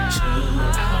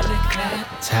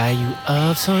 Tie you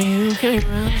up so you can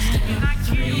run.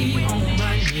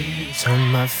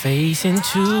 Turn my face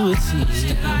into a sea.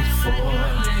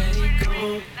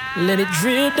 Let it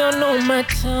drip down on my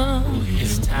tongue.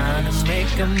 It's time to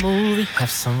make a movie. Have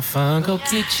some fun, go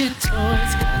get your toys.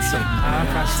 Got some pop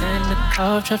rocks and the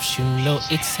cough drops. You know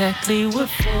exactly what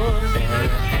for. Better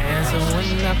answer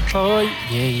when I call you.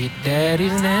 Yeah, your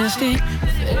daddy's nasty.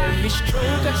 With every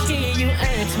stroke I hear you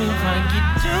ask me why you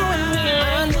doing me.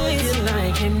 I know you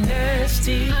like it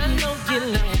nasty. I know you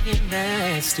like it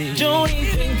nasty. Don't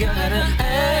even gotta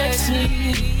ask me.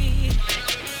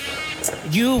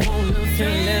 You wanna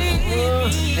feel that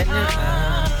and that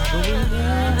when we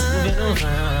moving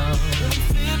around.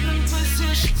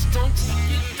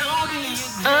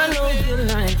 I know you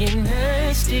like it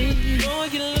nasty.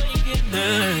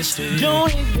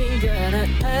 Don't even gotta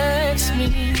ask me.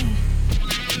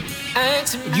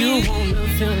 You wanna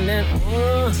feel that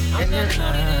and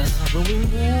that when we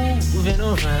moving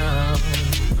around.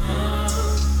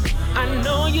 I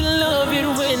know you love it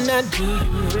when I do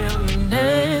you real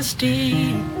nasty.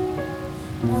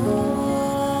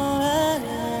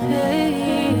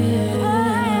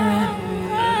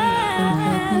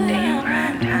 Damn,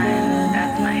 prime time,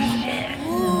 that's my shit.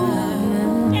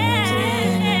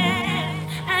 Yeah,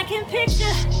 I can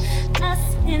picture us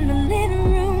in the living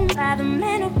room by the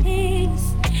mantelpiece,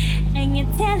 and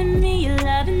you're telling me you're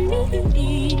loving me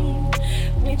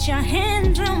with your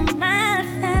hands on my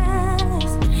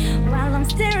thighs, while I'm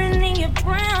staring in your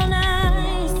brown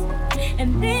eyes,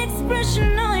 and the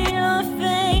expression on your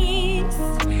face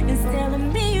is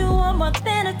telling me you want more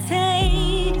than a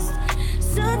taste.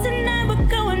 So tonight we're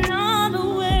going all the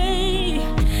way.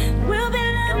 We'll be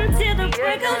loving till the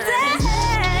break of day.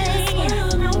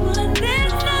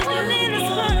 There's nothing in this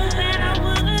world that I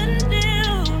wouldn't do.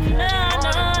 No,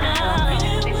 no, no.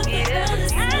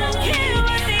 I don't care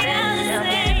what the others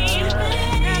say.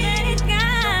 Now that it's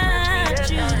got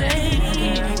you,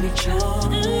 baby.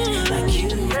 Like you.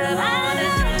 I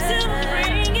love to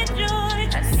bring you joy,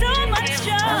 so much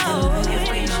joy.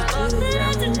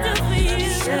 Love to do for you.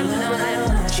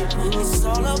 It's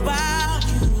all about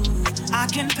you. I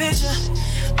can picture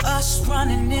us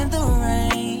running in the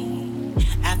rain.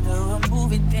 After a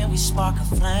movie, then we spark a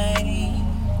flame.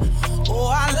 Oh,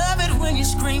 I love it when you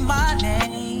scream my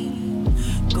name.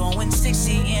 Going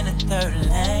 60 in a third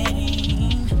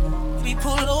lane. We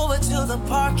pull over to the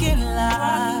parking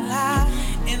lot.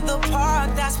 In the park,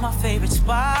 that's my favorite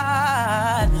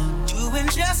spot. Doing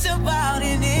just about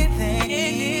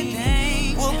anything.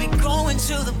 We'll be going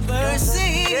to the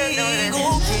Percy. Oh, yeah.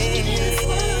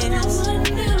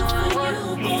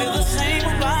 Feel the same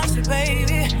about you,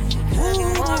 baby.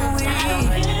 Ooh,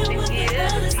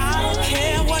 I don't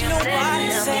care what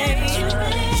nobody says.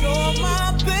 You're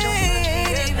my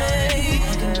baby.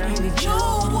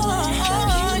 You're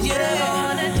one,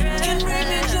 yeah. Can bring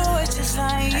me joy just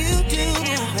like you do,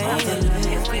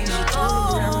 baby.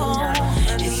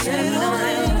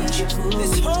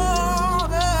 It's all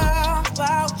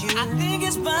about you. I think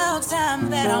it's about time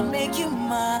that I'll make you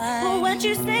mine. Well, what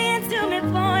you saying to me,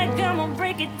 boy? Come on,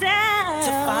 break it down.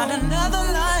 To find another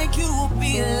like you will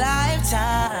be a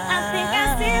lifetime. I think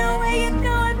I see where you're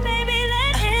going, baby.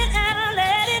 Let it out,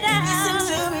 let it out. Listen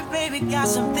to me, baby, got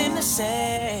something to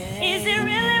say. Is it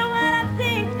really what I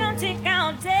think? Gonna take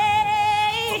all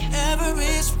day. Forever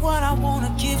is what I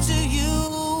wanna give to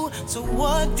you. So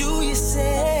what do you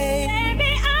say?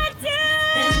 Baby, I do.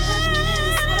 There's nothing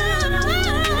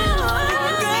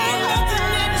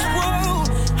in this world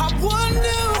I wouldn't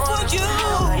do for you.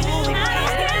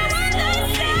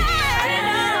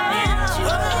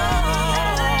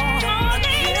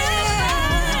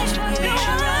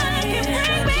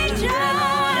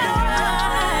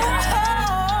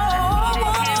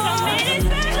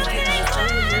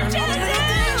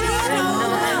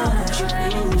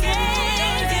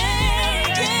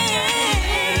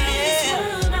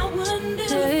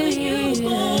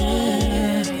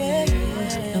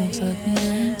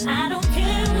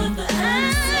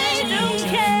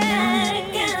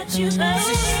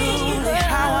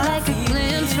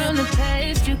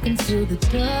 Into the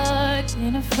dark,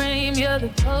 in a frame, you're the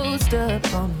poster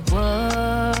up on the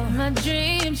wall. My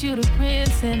dreams, you're the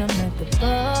prince, and I'm at the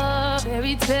bar.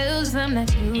 Fairy tales, I'm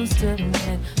not used to them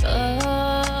yet.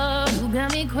 Oh, you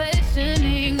got me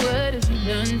questioning what have you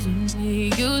done to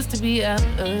me. Used to be out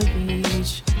of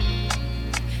reach.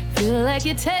 Feel like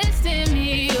you're testing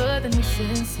me, you're the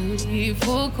necessity.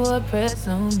 Full court press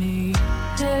on me.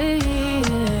 Hey,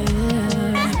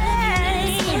 yeah.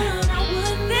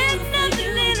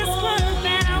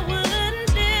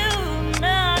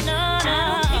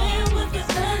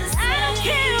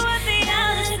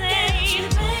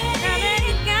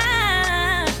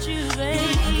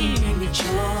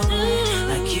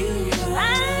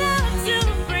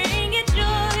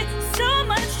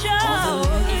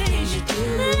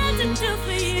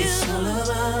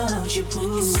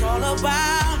 It's all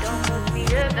about. Don't look me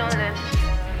up, don't let me.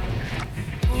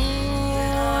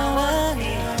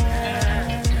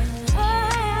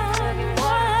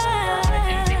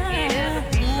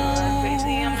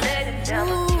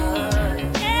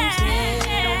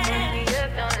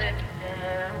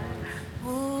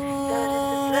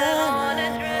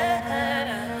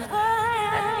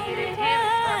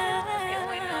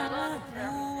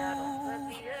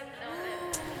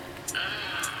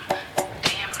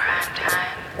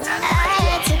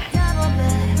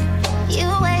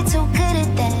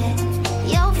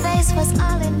 Was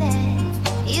all in there.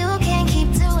 You can't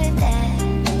keep doing that.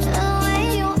 The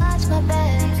way you arch my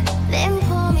back, then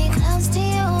pull me close to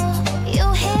you.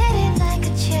 You hit it like a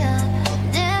champ.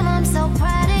 Damn, I'm so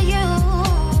proud of you.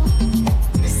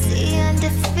 To see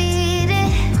undefeated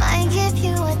might give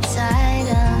you a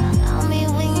title. Call me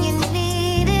when you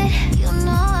need it. You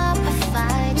know I'll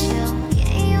provide you.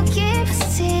 Can you keep a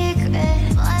secret?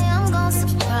 Boy, I'm gonna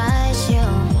surprise you.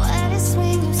 What is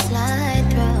when you slide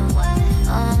through?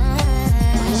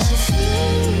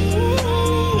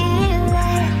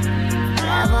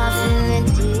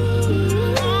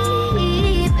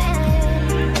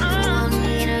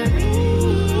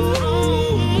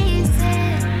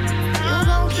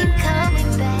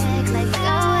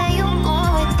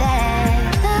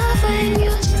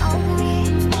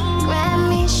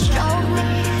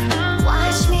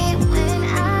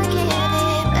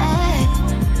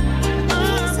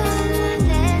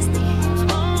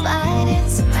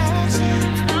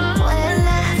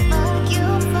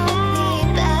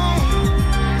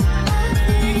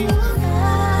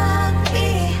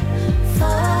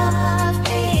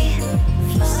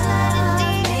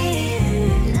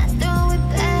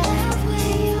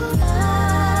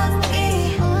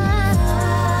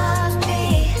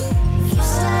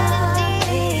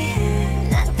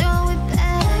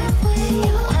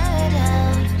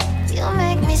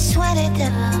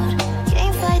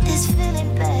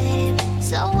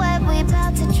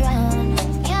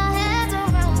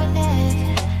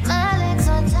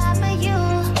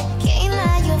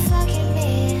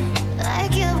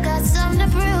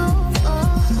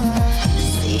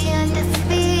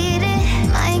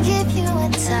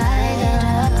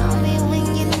 Tired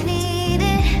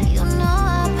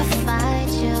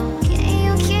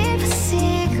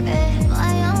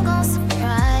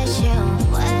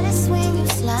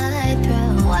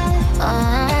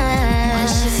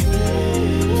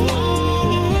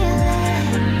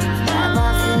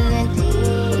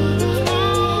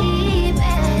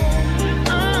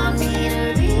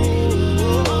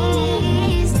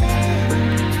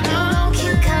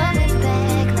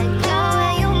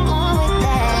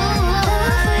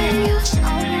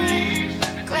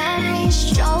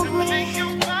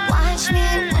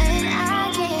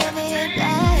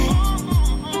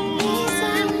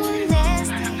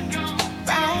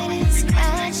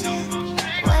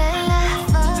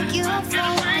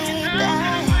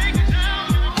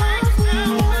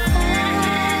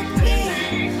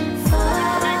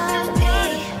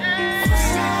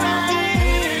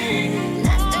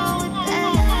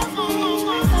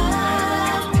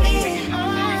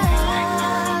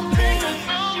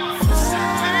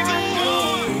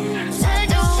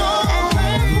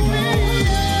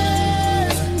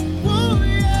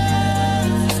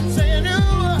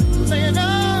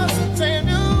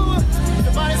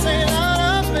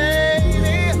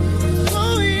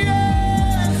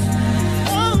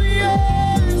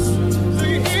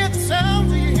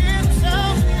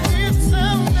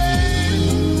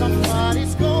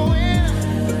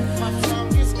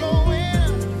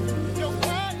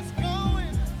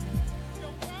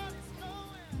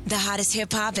hottest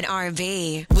hip hop and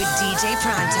R&B with DJ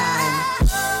PrimeTime.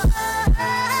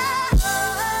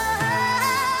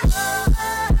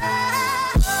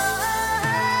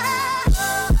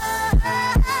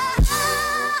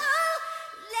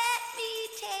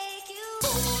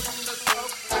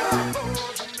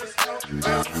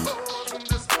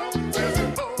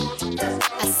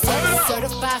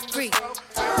 Certified free,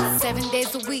 7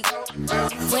 days a week.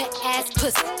 Wet ass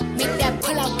pussy, make that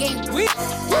pull out game weak.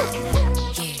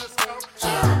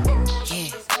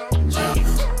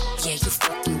 Yeah, you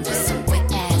fucking with some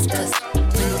wet ass pussy.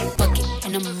 Bring a bucket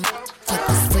and a mop for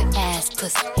this wet ass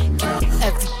pussy. Give me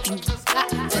everything you got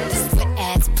for this wet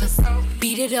ass pussy.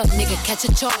 Beat it up, nigga, catch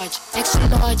a charge. Extra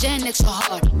large and extra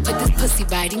hard. Put this pussy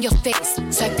right in your face.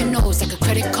 Swipe your nose like a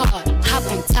credit card. Hop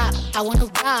on top, I wanna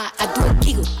ride. I do a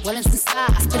giggle while it's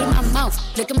inside. Spit in my mouth,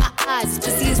 look in my eyes. This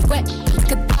pussy is wet,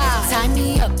 look at that. Tie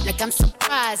me up like I'm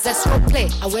surprised. That's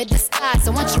roleplay, I wear disguise.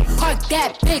 I want you to park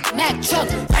that Big Mac truck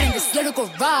right in this little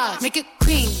garage. Make it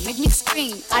cream, make me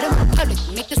scream. Out in public,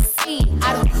 make the scene.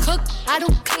 I don't cook, I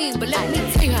don't clean, but let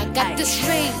me tell you, I got this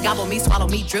ring. Gobble me, swallow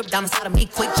me, drip down inside of me.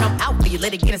 Quick jump out, you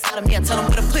let it get inside of me. I tell them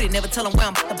where to put it, never tell them where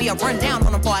I'm about to be. I run down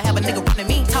on them before I have a nigga running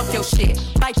me. Talk your shit,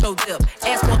 bite your lip.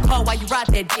 Ask for a call while you ride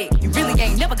that dick. You really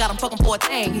ain't never got him fucking for a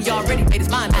thing. He already made his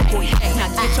mind up for you. Now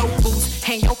get your boots,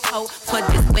 hang your coat for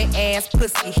this wet ass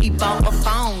pussy. He bought a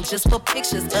phone just for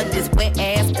pictures of this wet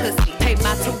ass pussy. Pay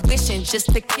my tuition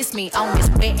just to kiss me on this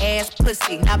wet ass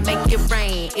pussy. Now make it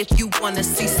rain if you wanna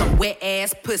see some wet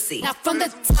ass pussy. Now from the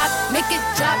top, make it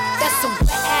drop. That's some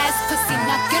wet ass pussy.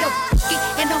 Now get a bucket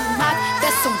and a mop.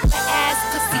 That's some wet ass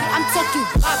pussy. I'm talking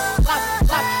wop, wop,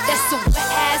 wop. That's some wet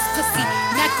ass pussy.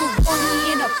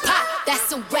 Macaroni in a pot. That's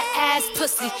some wet ass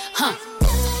pussy, huh?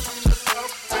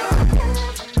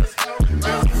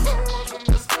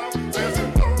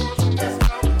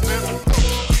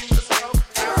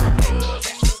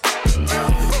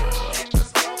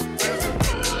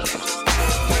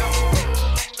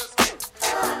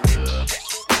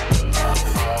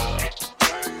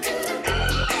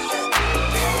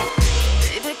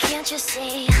 Baby, can't you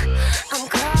see I'm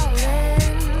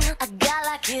calling? A guy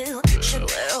like you should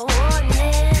wear a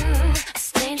warning.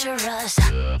 It's dangerous,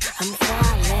 I'm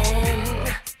falling.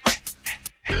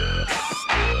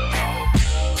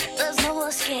 There's no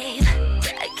escape,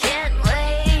 I can't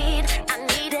wait. I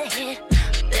need a hit,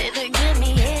 baby, give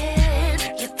me it.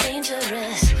 You're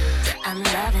dangerous, I'm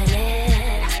loving it.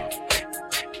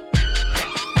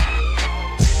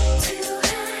 Too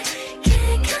high,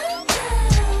 can't come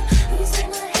down. Losing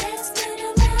my head,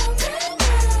 spinning round and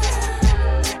round.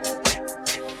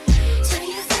 Till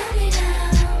you throw me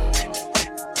down.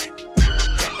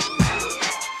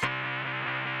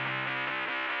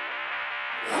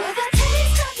 With a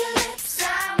taste of your lips,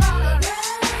 I'm all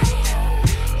around.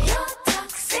 You're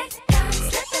toxic, I'm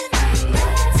slipping under.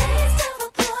 Taste of a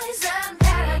poison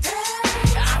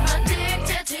paradise. I'm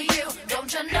addicted to you. Don't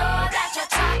you know that you're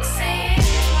toxic?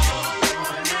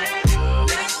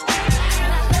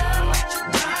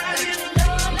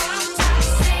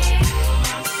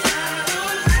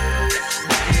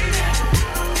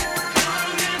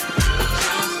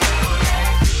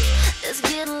 It's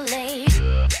getting late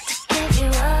to give you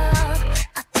up.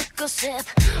 I took a sip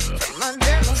from my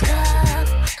devil's cup.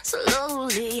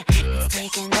 Slowly, it's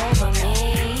taking over me.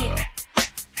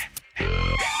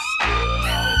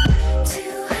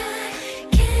 Too high,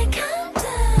 can't come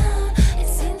down.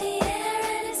 It's in the air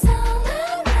and it's all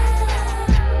around.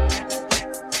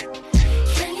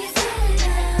 Can you feel it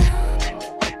now?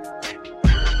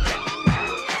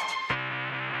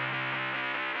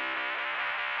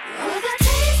 With a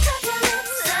taste of your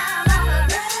lips, I'm all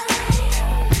around.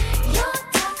 You're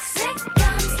toxic,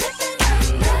 I'm slipping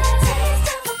under. Taste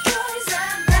of a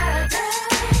poison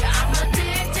paradise. I'm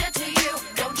addicted to you.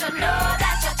 Don't you know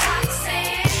that you're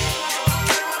toxic?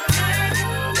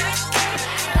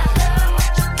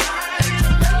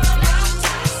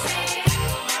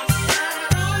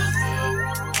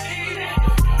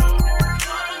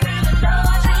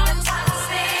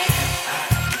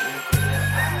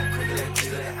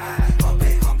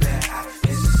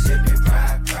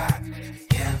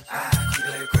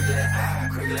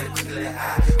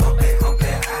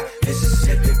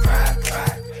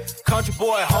 Country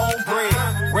boy,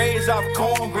 homebred, raised off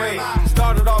cornbread.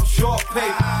 Started off short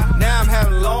pay, now I'm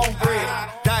having long bread.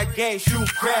 Diet game, shoot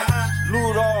crack,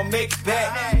 loot all mixed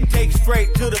back. Take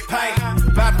straight to the paint,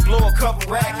 about to blow a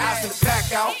couple racks. I send the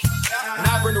pack out, and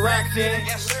I bring the racks in.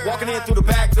 Walking in through the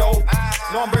back door,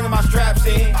 know I'm bringing my straps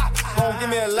in. Gon' give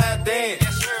me a lap dance,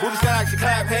 booty sound like she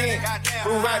clap hands.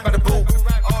 Boom right by the boot,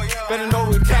 better know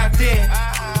we tapped in.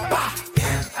 Bah.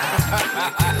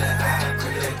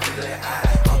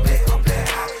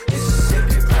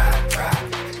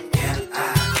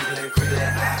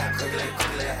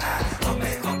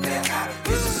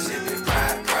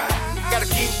 Gotta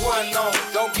keep one on,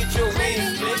 don't get your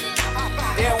wings split.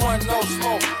 There wasn't no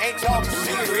smoke, ain't talking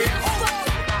cigarettes.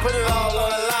 Put it all on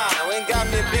the line, ain't got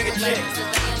me a bigger check.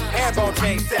 Airbone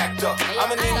chain stacked up,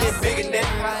 I'ma need me a bigger net,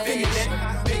 bigger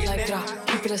net, bigger net. Like,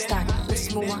 keep it a stack.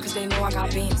 Bitches move on cause they know I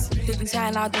got beans. They be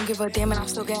chatting, I don't give a damn, and I'm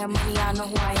still getting money, I know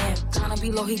who I am. Tryna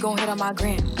be low, he gon' hit on my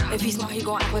gram. If he's smart, he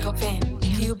gon' act like a fan.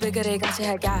 You bigger, they got your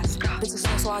head gas. Bitches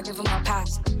slow, so I give him a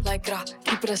pass. Like,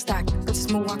 keep it a stack.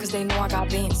 Bitches move on cause they know I got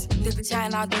beans. They be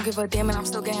chatting, I don't give a damn, and I'm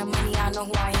still getting money, I know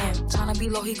who I am. Tryna be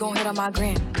low, he gon' hit on my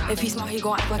gram. If he's smart, he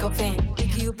gon' act like a fan.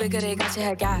 You bigger, they got your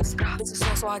head gas. Bitches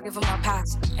slow, so I give him a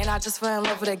pass. And I just fell in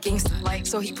love with a gangster, like,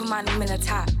 so he put my name in the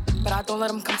top. But I don't let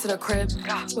him come to the crib,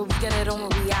 so we get it on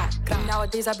where we at.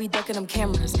 Nowadays I be ducking them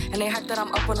cameras, and they hype that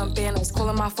I'm up on them banners.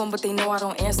 Calling my phone, but they know I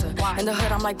don't answer. In the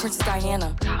hood, I'm like Princess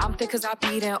Diana. I'm thick cause I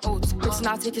be eating oats. Bitch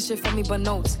not taking shit from me but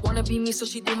notes. Wanna be me, so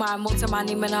she do my emotes and my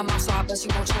name in her mouth, so I bet she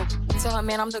gon' choke. Tell her,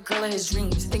 man, I'm the girl of his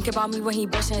dreams. Think about me when he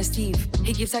brushing his teeth.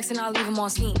 He keep texting, I leave him on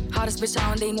scene. Hottest bitch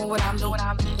out and they know what I'm doing.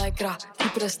 Like,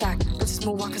 keep it a stack. Bitches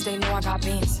move on cause they know I got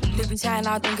beans. They be chatting,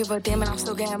 I don't give a damn, and I'm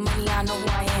still getting money, I know who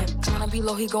I am. Tryna be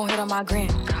low, he gon' hit on my gram.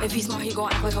 If he's smart, he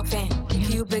gon' act like a fan.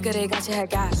 You bigger, they got your head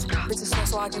gas. Bitches slow,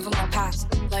 so I give him a pass.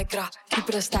 Like, keep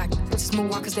it a stack. Bitches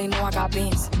move on cause they know I got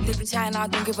beans. They be chatting, I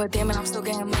don't give a damn, and I'm still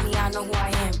getting money, I know who I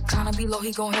am. Tryna be low,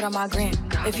 he gon' hit on my gram.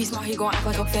 If he's smart, he gon' act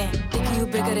like a fan. Think you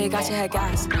bigger, they got your head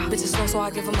gas. Bitches slow, so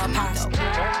I give him a pass.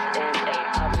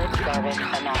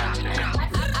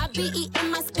 I be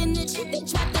eating my spinach. They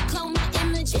tried to clone my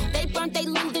image. They burnt they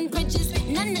London bridges.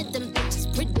 None of them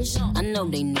bitches British. I know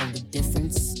they know the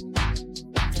difference.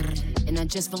 And I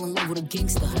just fell in love with a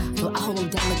gangster, so I hold him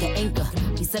down like an anchor.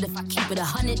 He said if I keep it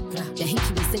 100, then he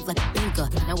keep it safe like a banker.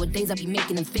 Nowadays I be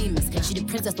making him famous. She the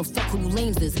princess, don't fuck who you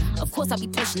lames is. Of course I be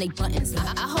pushing they buttons.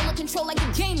 I hold up control like the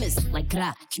gamers. Like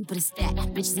keep it a stack.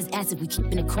 Bitches is acid, we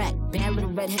keepin' it crack. Bad with a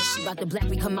redhead, she bout the black.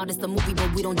 We come out, it's the movie,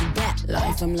 but we don't do that.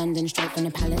 Live from London, straight from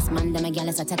the palace. Man, them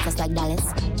gallus, I text us like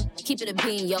Dallas. Keep it a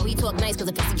bean, yo. He talk nice cause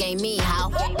the pussy game me, how?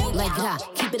 Like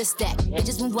keep it a stack.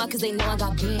 Bitches move on cause they know I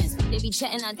got bands. They be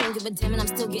chatting, I don't give a damn, and I'm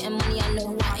still getting money, I know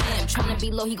who I am. Tryna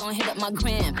be low, he gon' hit up my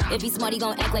gram. If he smart, he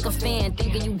gon' act like a fan.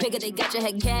 Thinking you bigger, they got your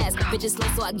head gas. Bitches slow,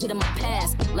 so I get him a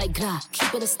pass. Like,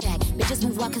 keep it a stack. Bitches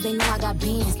move on cause they know I got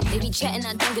bands. They be chatting,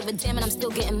 I don't give a damn, and I'm still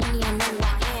getting money, I know who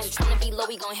I am. Tryna be low,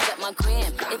 he gon' hit up my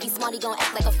gram. If he smart, he gon'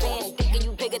 act like a fan. Thinking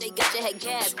you bigger, they got your head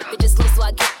gas. Bitches slow, so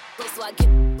I get, slow, so I get,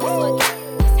 slow, so I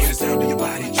get. Hear the sound of your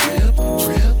body drip,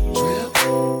 drip,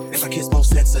 drip. As I kiss both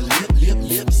sets of lips. Hear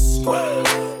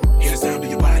the sound of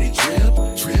your body drip,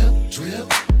 drip,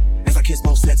 drip. As I kiss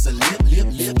both sets of lips. Hear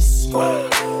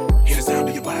the sound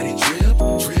of your body drip,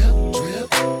 drip,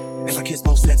 drip. As I kiss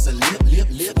both sets of lips. Hear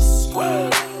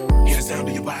the sound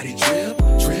of your body drip,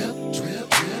 drip, drip, drip,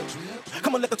 drip.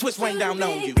 Come on, let the twist rain down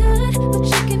on you. Good, but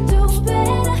you can do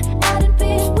better. I done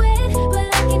been wet,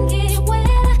 but I can get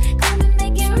wetter. Come and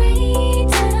make it rain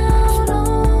down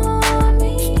on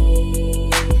me.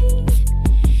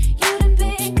 You done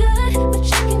been good, but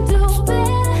you can do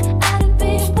better. I done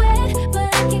been wet, but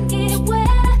I can get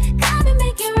wetter. Come and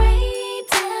make it rain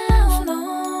down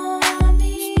on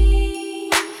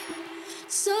me.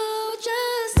 So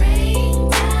just rain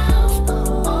down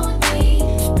on me.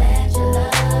 Let your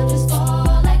love just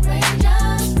fall like rain,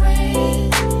 just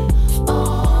rain.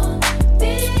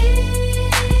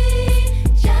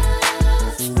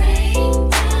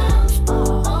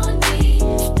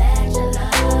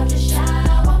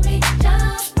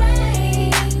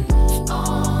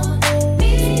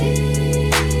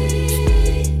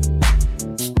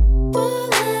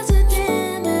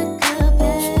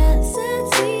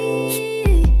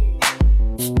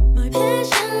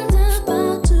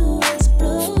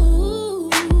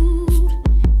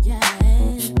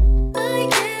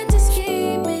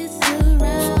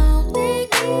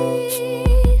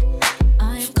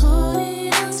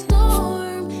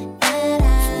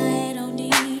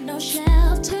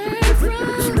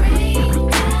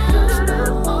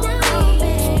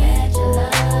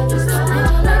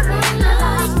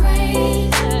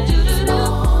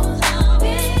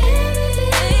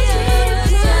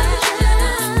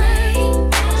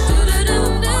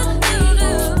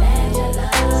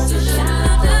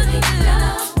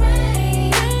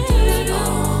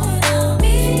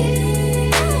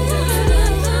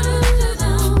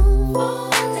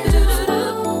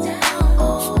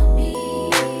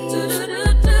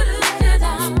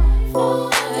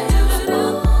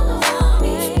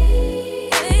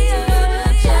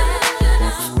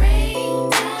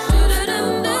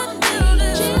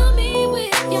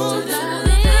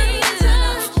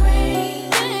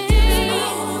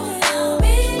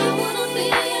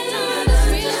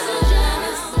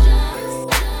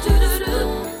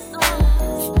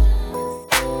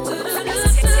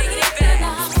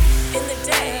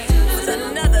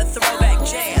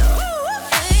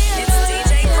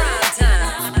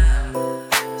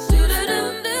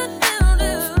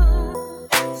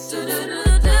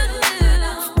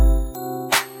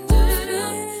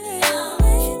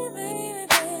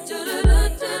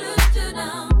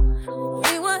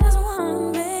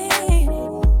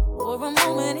 a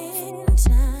moment in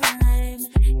time,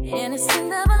 and it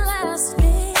seemed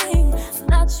everlasting.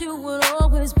 Thought you would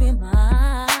always be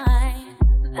mine.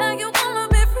 Now you wanna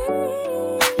be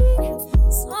free,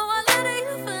 so I let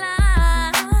you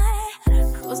fly.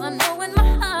 'Cause I know in my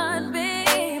heart,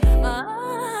 babe,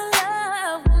 our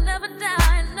love will never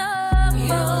die. No,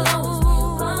 you'll always be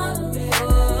part of me.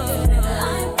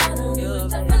 You'll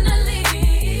definitely,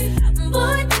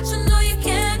 boy, don't you know you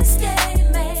can't escape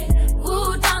me?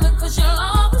 Ooh, darling, 'cause you'll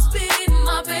always be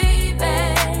my baby.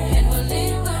 And we'll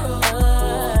linger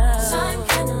on. Time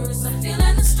can't erase the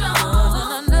feeling is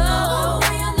strong. No,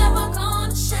 you're never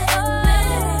gonna shake me.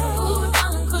 Ooh,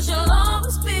 darling, 'cause you'll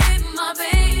always be my baby.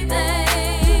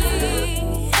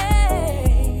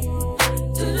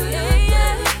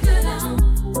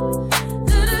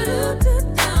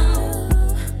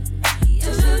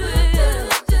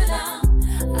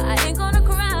 I ain't gonna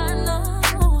cry, no,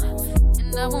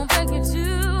 and I won't beg you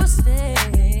to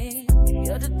stay.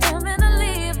 You're determined to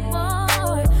leave,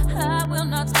 boy. I will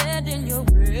not stand in your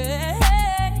way.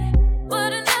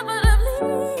 But inevitably,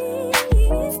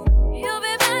 you'll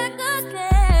be back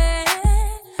again.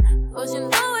 'Cause you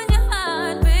know in your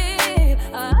heart, babe,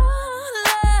 our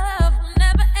love will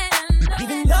never end.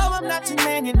 Even though I'm not your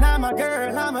man, you're not my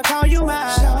girl, I'ma call you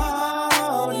my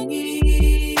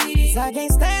shorty. 'Cause I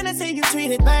can't stand to see you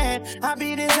treated bad. I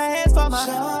beat his ass for my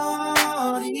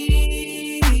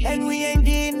shorty. And we ain't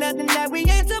did nothing that we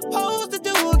ain't supposed to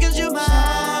do, 'cause you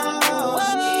my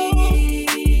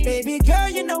shorty. Baby girl,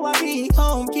 you know I be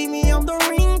home, keep me on the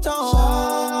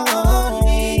ringtone.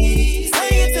 Say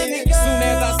it to me, girl. Soon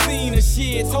as I seen her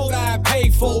shit, told her I'd pay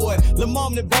for it. Lil'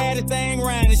 mom the baddest thing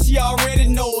around and she already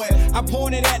know it. I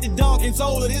pointed at the dunk and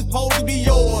told her this supposed to be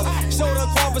yours. Showed her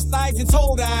cover sites and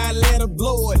told her I'd let her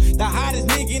blow it. The hottest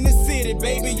nigga in the city,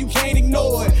 baby, you can't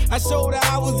ignore it. I showed her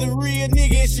I was a real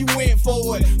nigga and she went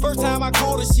for it. First time I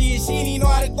called her shit, she didn't even know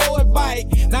how to throw it bike.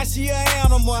 Now she an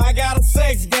animal, I got a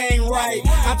sex game right.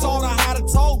 I taught her how to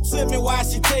talk to me while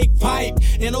she take pipe.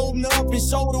 And open up and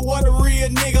showed her what a real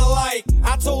nigga like.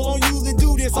 I told her don't usually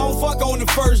do this, I don't fuck on the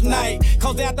first night.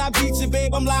 'Cause after I beat you,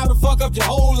 babe, I'm liable to fuck up your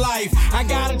whole life. I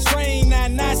got a train now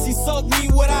she suck me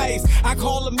with ice. I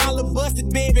call her my little busted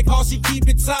baby, 'cause she keep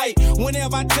it tight.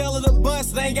 Whenever I tell her to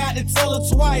bust, I ain't got to tell her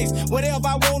twice. Whenever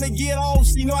I wanna get on,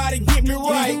 she know how to get me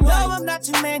right. Even though I'm not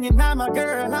your man, you're not my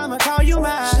girl, I'ma call you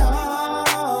my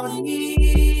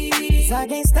shorty. 'Cause I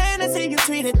can't stand to see you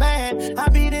treated bad. I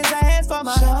beat his ass for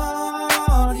my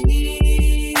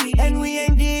shorty. And we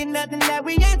ain't did nothing that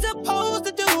we ain't supposed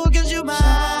to do, 'cause you my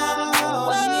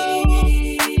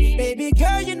shorty. Baby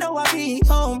girl, you know I be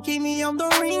home, keep me on the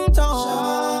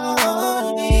ringtone.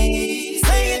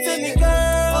 Say it to me, girl.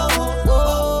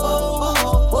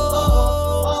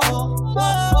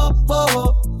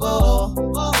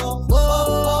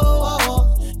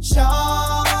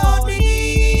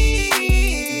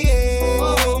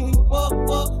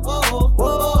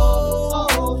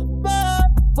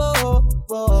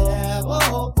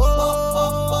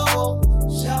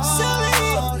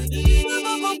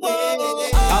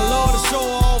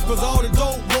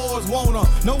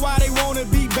 Know why they wanna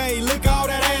be bae, look all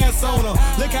that ass on her.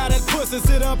 Look how that pussy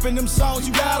sit up in them songs,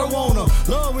 you gotta want her.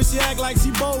 Love when she act like she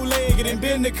bow-legged and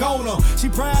bend the corner. She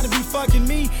proud to be fucking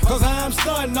me, 'cause I'm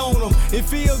stunting on them. It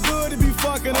feel good to be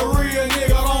fucking a real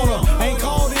nigga on her. Ain't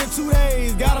called in 2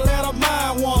 days, gotta let her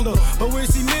mind wander. But when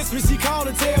she miss me, she call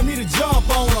to tell me to jump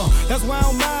on her. That's why I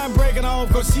don't mind breaking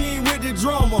off, 'cause she ain't with the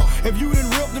drummer. If you done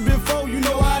ripped her before, you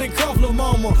know I done cuffed her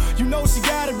mama. You know she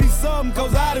gotta be something,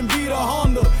 'cause I done beat her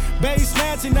Honda. Bass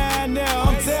snatching now,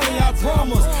 I'm telling you, I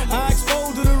promise. I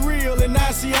exposed her to real and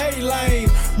now she hate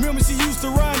lame. Remember she used to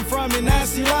run from me, now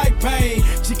she like pain.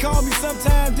 She called me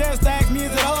sometimes just to ask me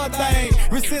is it her thing.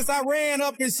 But since I ran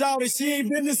up and shot it, she ain't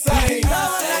been the same. Even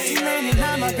though I'm not your man and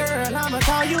I'm a girl, I'ma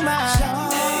call you my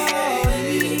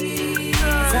shorty.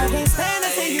 'Cause I can't stand to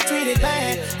see you treated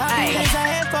bad. I beat his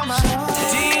ass for my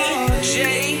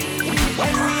DJ.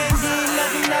 And we ain't did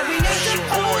nothing that we ain't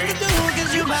supposed to do,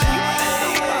 'cause you my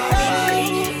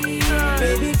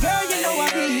baby girl, you know I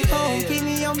be home, keep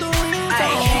me on the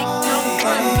ringtone.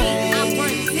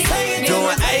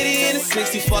 Doing 80 and a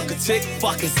 60, fuck a tick,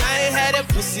 fuckers. I ain't had that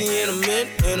pussy in a minute.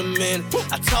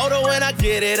 I told her when I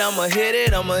get it, I'ma hit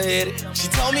it. She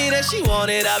told me that she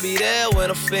want it, I'll be there when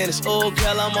I'm finished. Oh,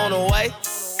 girl, I'm on the way.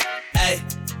 Ay,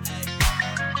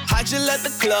 I just left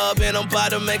the club and I'm about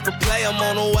to make a play. I'm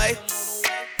on the way.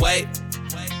 Wait.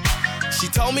 She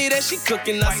told me that she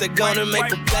cooking, I said gonna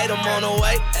make a plate. I'm on the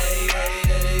way.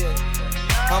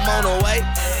 I'm on the way.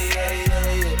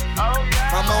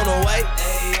 I'm on the way.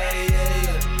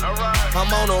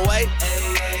 I'm on the way.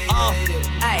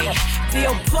 Ay,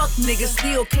 Still fuck niggas,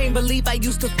 still can't believe I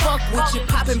used to fuck with you.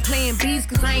 Poppin' playing B's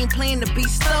cause I ain't playin' to be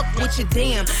stuck with you.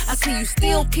 Damn, I see you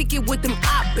still kick it with them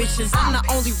op bitches. I'm the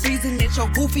only reason that your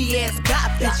goofy ass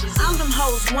got bitches. All them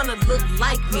hoes wanna look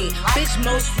like me, bitch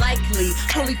most likely.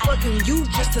 Only fucking you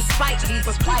just to spite me.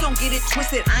 But please don't get it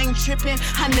twisted, I ain't trippin'.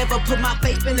 I never put my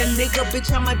faith in a nigga,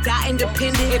 bitch, I'ma die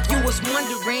independent. If you was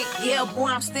wondering, yeah boy,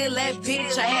 I'm still that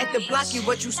bitch. I had to block you,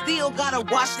 but you still gotta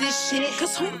watch this shit.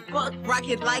 Cause who the fuck rock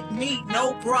it like me?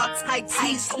 No bra, tight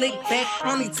tee, slick back,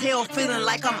 ponytail, feeling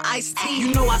like I'm iced tea.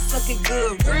 You know I suck it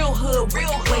good, real hood,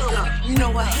 real wake up. You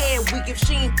know her head weak if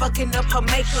she ain't fucking up her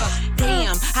makeup.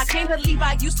 Damn, I can't believe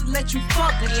I used to let you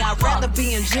fuck me. I'd rather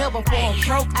be in jail before I'm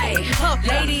broke. Ay,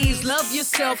 ladies, love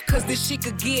yourself, cause this shit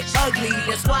could get ugly.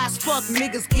 That's why as fuck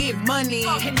niggas get money.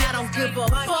 And I don't give a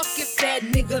fuck if that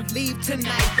nigga leave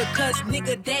tonight, because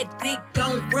nigga, that dick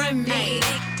don't run me.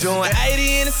 Doing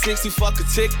 80 and a 60, fuck a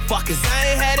tick, fuckers. I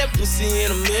ain't had that pussy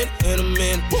in a minute.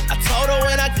 I told her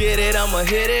when I get it, I'ma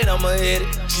hit it.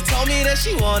 She told me that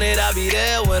she want it, I'll be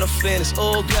there when I'm finished.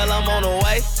 Oh, girl, I'm on the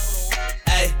way.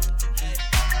 Ayy.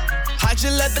 I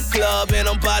just left the club and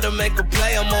I'm about to make a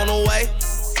play, I'm on the way.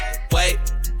 Wait.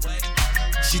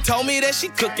 She told me that she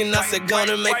cooking, I said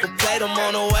gonna make a plate, I'm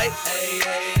on the way.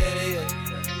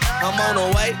 I'm on the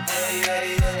way.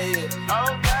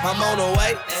 I'm on the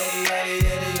way.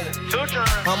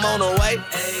 I'm on the way.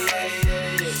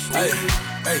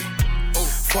 Hey,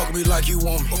 fuck me like you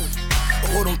want me.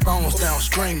 Pull them thongs down,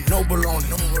 scream, no baloney.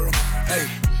 Hey,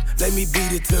 let me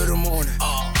beat it till the morning.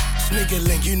 Sneak and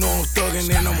link, you know I'm thuggin'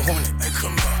 and I'm horny. Hey,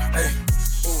 come on, hey,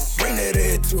 bring that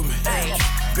head to me.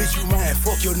 Bitch, you mine,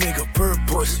 fuck your nigga, bird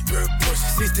pussy.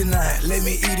 69, let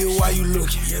me eat it while you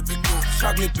lookin'.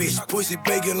 Chocolate bitch, pussy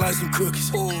bacon like some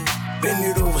cookies. Bend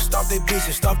it over, stop that bitch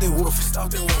and stop that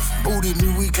woofin'. Booty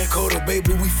me, we can't call her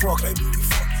baby, we fuckin'.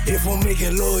 If I'm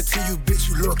making love to you, bitch,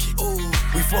 you lucky.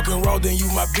 We fucking raw, then you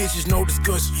my bitch, is no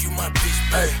discussion. You my bitch,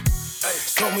 hey,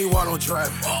 show me while I'm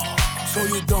driving. So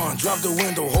you done, drop the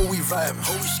window, ho, we vibing.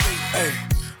 Hey,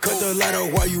 cut the light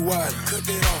out while you wildin'.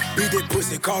 Beat that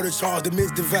pussy, call the charge to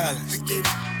mix the violence.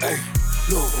 Hey,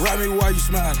 look, ride me while you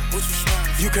smiling.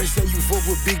 You can't say you fuck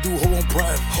with big dude, ho, on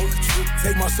private.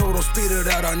 Take my soul, don't spit it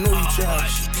out, I know you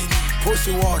childish.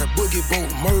 Pussy water, boogie boat,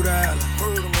 murder island.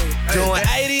 Doing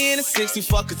 80 and a 60,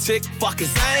 fuck a tick,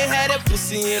 fuckers. I ain't had that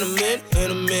pussy in a minute.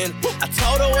 I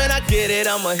told her when I get it,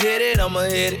 I'ma hit it.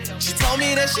 She told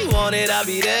me that she want it, I'll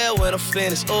be there when I'm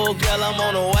finished. Oh, girl, I'm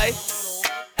on the way.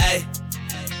 Ayy.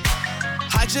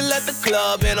 I just left the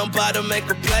club and I'm about to make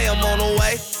a play, I'm on the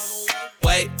way.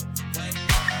 Wait.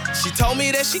 She told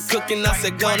me that she cooking, I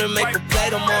said gonna make a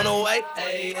plate, I'm on the way.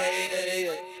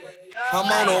 I'm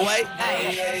on the way.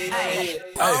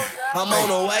 I'm on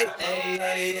the way.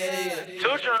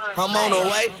 I'm on the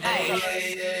way.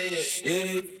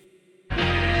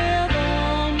 With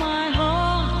all my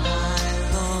heart,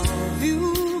 I love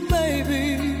you,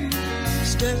 baby.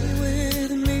 Stay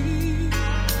with me,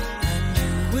 and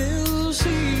you will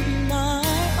see my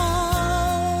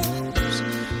arms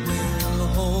will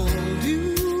hold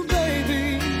you,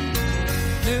 baby.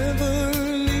 Never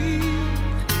leave,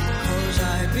 'cause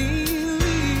I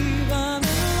believe I'm in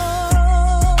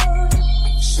love.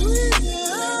 Sweet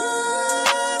love,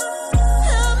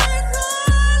 help me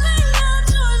fall in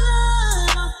love.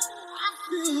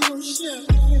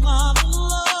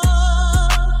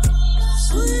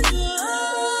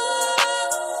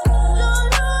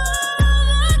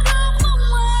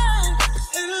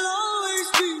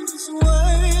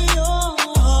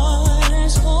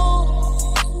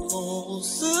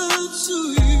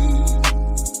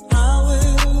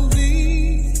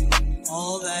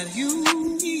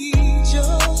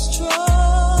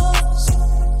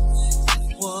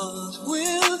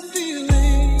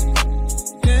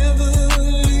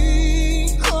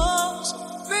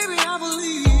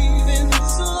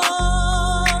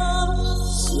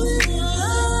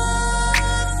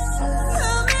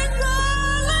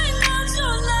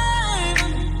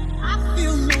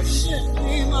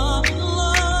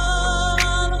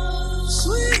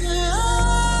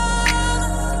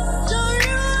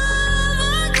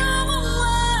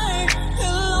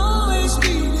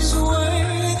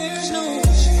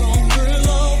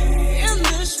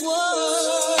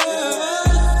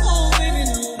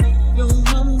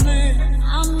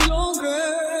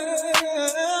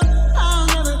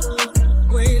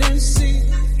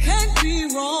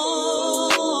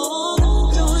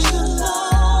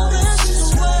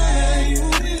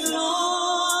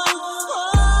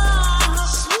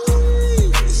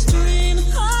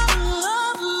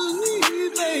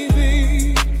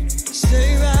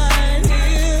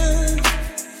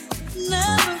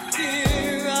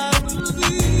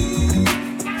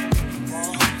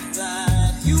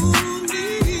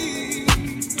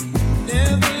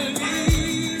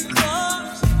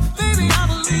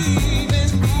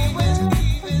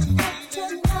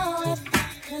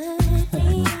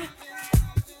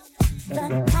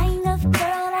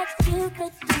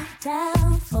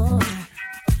 down for.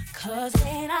 Cause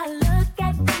when I look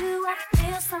at you, I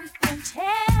feel something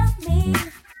tell me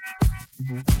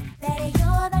that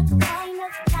you're the kind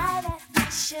of guy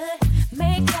that should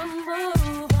make a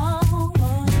move on.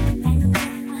 And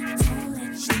when I don't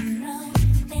let you know,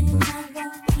 then I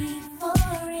won't be for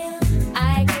real.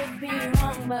 I could be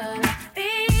wrong, but I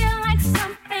feel like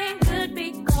something could be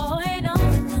going on.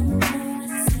 The more I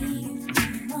see you, the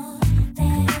more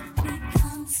that it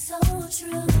becomes so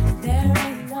true. There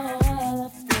ain't no other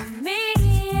for me,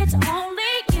 it's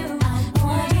only you. I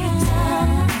want it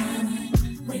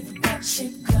done with what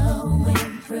you're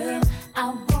going through. I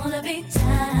wanna be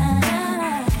down.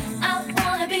 I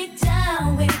wanna be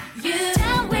down with you.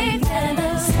 Down with you.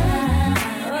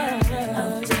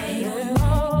 Oh, day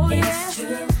oh, it's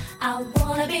true. I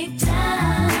wanna be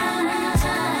down.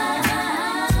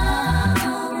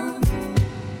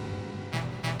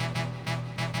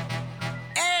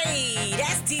 Hey,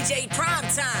 that's DJ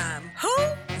PrimeTime. Who?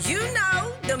 You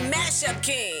know, the Mashup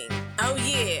King. Oh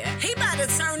yeah, he about to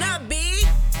turn up, B.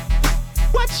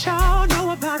 What y'all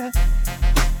know about a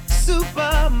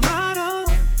supermodel?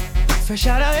 Fresh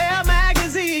out of Elle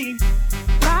magazine,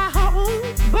 buy her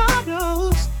own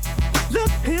bottles.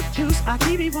 Look, pimp juice, I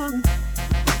give you one.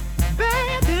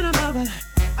 Bad than another.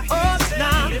 Oh,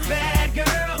 nah, need a bad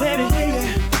girl,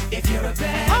 baby. If you're a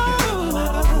bad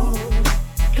girl,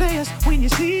 players, when you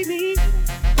see me,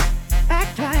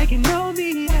 act like you know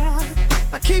me.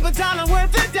 I keep $1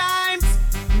 worth of dimes.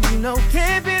 You know,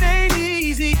 pimping ain't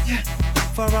easy.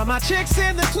 For all my chicks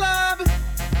in the club,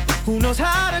 who knows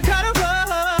how to cut a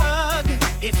rug?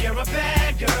 If you're a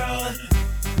bad girl,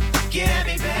 get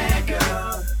me bad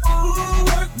girl. Ooh,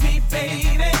 work me,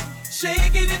 baby.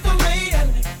 Shaking it the way I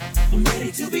like. I'm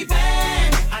ready to be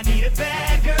bad. I need a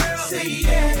bad girl. Say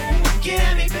yeah,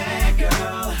 get me bad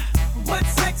girl. What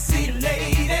sexy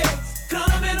ladies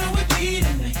coming on with me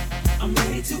tonight? I'm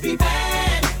ready to be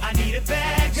bad. I need a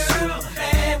bad girl. So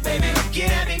bad, baby,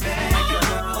 get me bad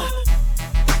girl.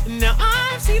 Now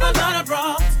I've seen a lot of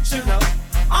bras, you know,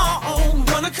 all on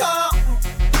one accord.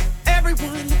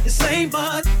 Everyone look the same,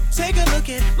 but take a look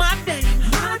at my dame.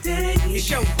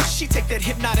 Yo, she take that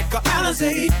hypnotic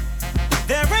Alizé.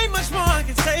 There ain't much more I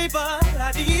can say, but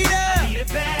I need a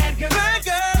bad girl. Bad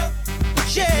girl,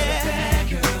 yeah. Bad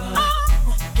girl.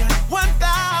 Oh, got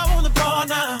 $1 on the bar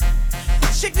now.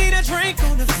 Chick need a drink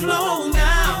on the floor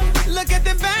now. Look at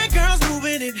them bad girls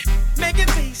moving it, making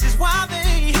faces while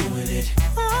they doing it.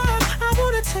 Oh, I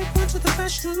wanna take one to the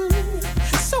restroom.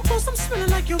 So close, I'm smelling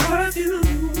like your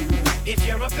perfume. If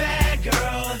you're a bad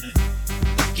girl,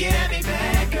 get me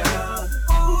bad girl.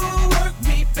 Ooh, work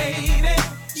me, baby.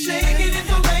 Shaking it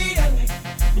the way I like.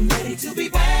 I'm ready to be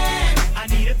bad. I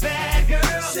need a bad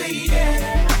girl. Say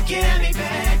yeah, get me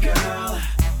bad girl.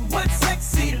 What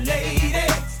sexy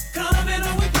ladies coming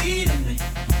on with me tonight?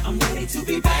 I'm ready to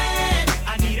be bad.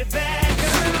 I need a bad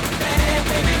girl. Bad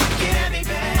baby, get me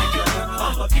bad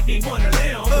girl. Give me one of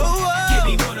them. Give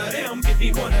me one of them. Give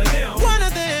me one of them. One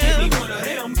of them. Give me one of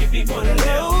them. Give me one of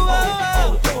them.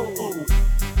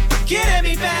 Get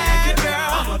me bad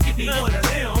girl. Give me one of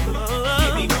them.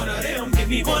 Give me one of them. Give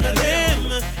me one of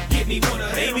them. Give me one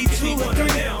of them. Maybe 2 or 3.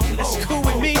 That's cool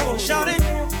with me. Shout it.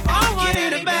 I want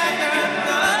it a bad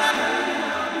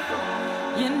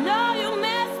girl. You know you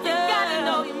messed up. You gotta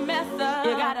know you messed up.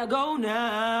 You gotta go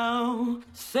now.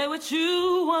 Say what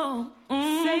you want.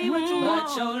 Say what you want.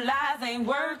 But your lies ain't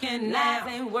working now.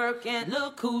 Ain't working.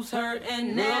 Look who's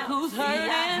hurting now. Look who's hurting.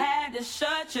 I had to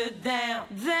shut you down.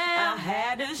 I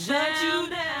had to shut you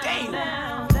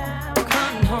down.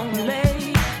 Coming home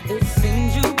late. It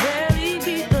seems you barely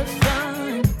beat the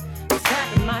sun.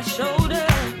 Tapping my shoulder,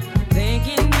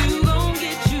 thinking you gon'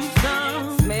 get you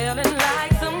some. Smelling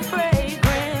like some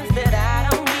fragrance that I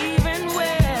don't even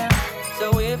wear.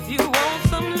 So if you want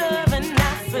some loving, I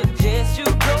suggest you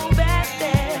go back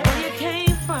there where you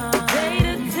came from. Day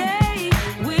to day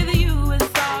with you is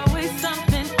always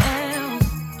something else.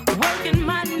 Working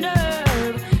my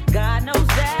nerve, God knows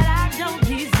that I don't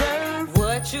deserve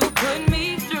what you put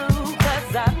me through.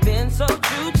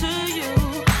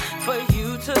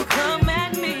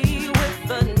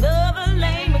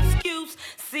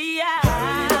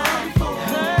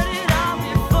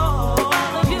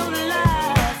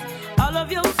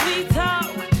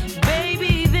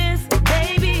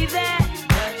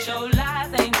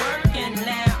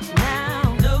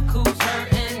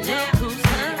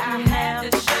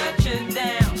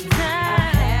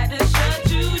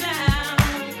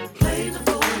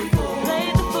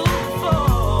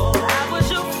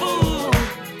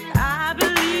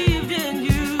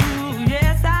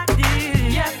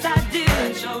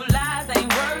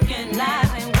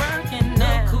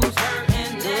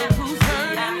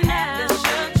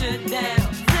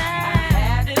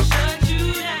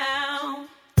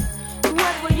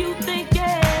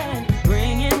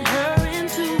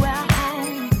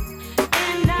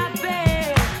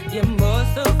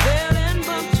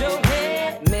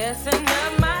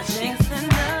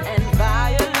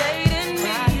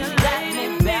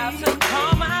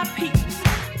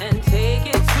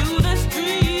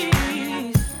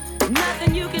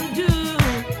 nothing you can do,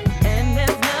 and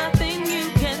there's nothing you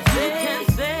can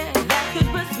say that could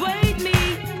persuade me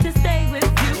to stay with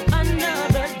you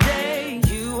another day.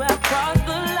 You have crossed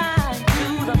the line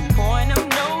to the point of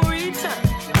no return.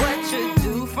 What you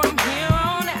do from here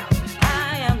on out,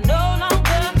 I am no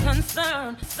longer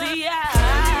concerned. See, I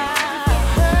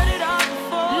heard it all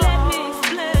before. Let me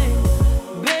explain,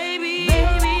 baby,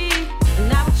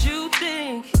 not what you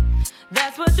think.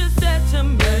 That's what you said to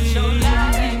me. But your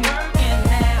life ain't working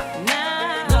now.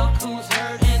 Look who's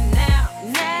hurting now.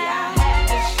 I had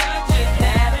to shut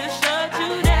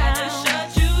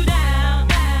you down.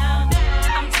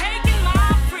 I'm taking my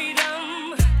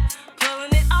freedom,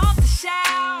 pulling it off the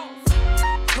shelf,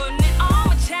 putting it on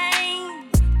my chain,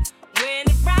 wearing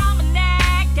it round my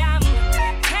neck. I'm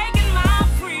taking my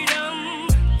freedom,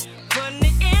 putting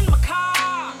it in my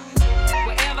car,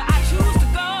 wherever I choose to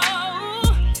go.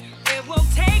 It won't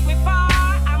take me far.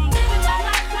 I'm living my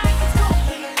life like it's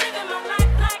golden, living my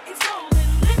life like it's golden,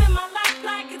 living my life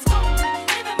like it's golden,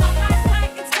 living my life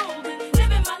like it's golden,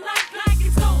 living my life like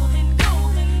it's golden,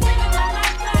 living my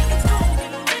life like it's golden,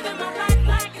 living my life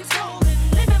like it's golden,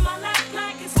 living my life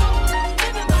like it's golden,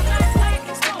 living my life like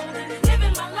it's golden,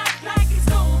 living my life like it's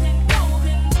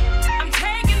golden. I'm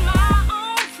taking my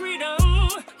own freedom,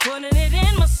 putting it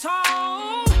in my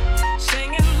song,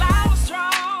 singing loud and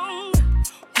strong,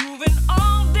 moving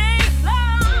all day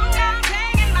long. I'm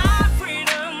taking my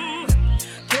freedom,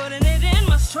 putting it in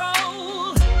my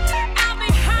stroll. I'll be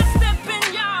hot stepping,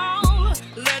 y'all,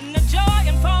 letting the joy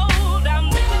unfold. I'm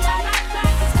living my life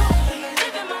like it's golden,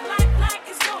 living my life like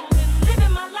it's golden,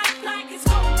 living my life like it's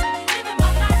golden, living my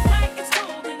life like it's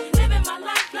golden, living my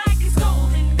life like it's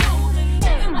golden,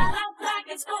 living my life like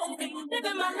it's golden,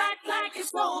 living my life like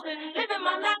it's golden, living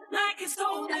my life like it's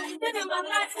golden, living my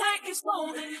life like it's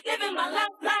golden, living my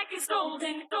life like it's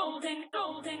golden, golden,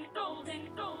 golden, golden,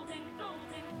 golden,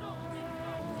 golden, golden.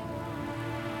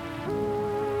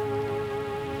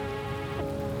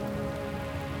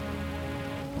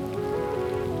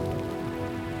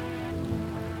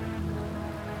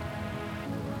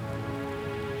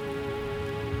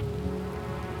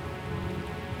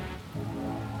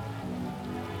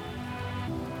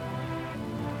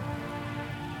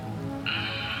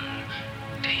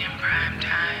 Damn, prime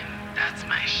time. That's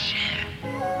my shit.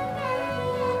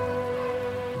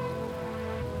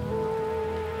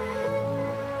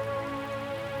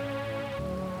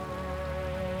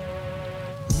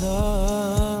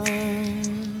 Love,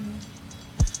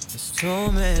 there's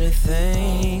so many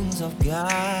things I've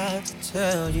got to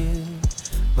tell you,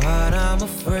 but I'm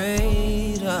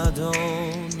afraid I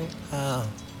don't know how.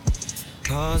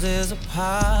 Cause there's a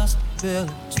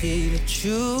possibility that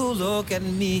you look at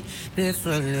me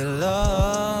differently,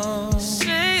 love.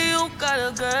 Say you got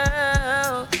a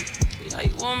girl. How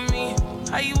you want me?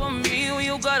 How you want me when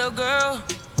you got a girl?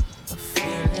 The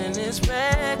feeling is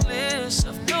reckless,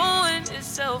 of knowing it's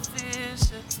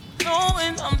selfish,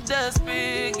 knowing I'm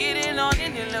desperate, getting on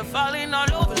in your love, falling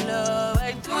all over love.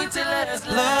 I do it till it's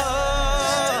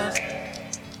Love.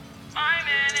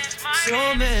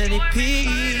 So many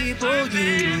people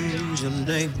use your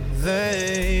name in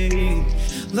vain.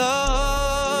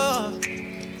 Love.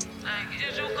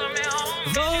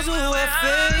 Those who have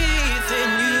faith in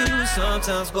you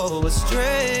sometimes go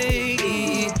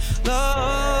astray.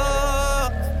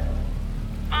 Love.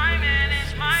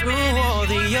 Through all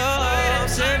the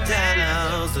ups and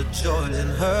downs, the joys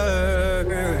and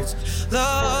hurts.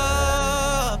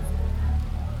 Love.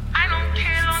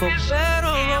 For better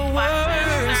or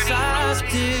worse, I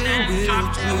still will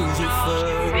choose you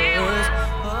first.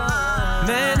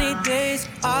 Many days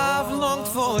I've longed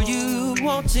for you,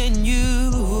 wanting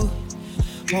you,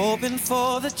 hoping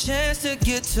for the chance to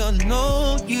get to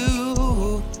know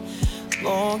you,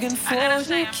 longing for your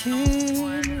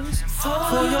kiss,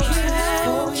 for your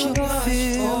touch, for your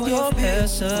feel, your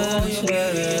presence.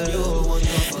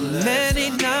 Many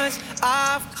nights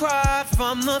I've cried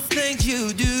from the things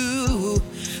you do.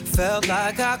 Felt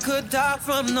like I could die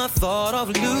from the thought of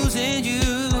losing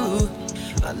you.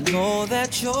 I know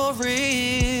that you're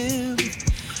real,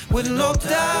 with no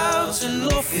doubts and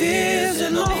no fears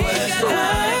and no questions.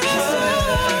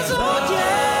 Oh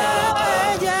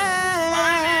yeah, yeah.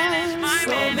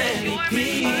 So many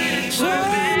people,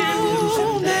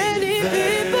 so many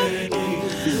people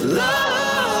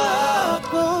love,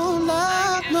 oh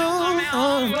love, no.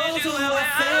 Those who have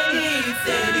faith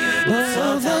in you, but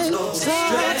sometimes go astray.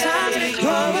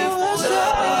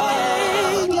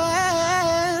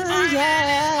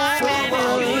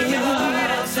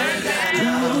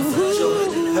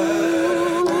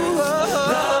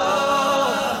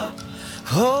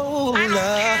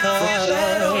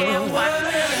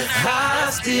 I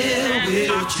still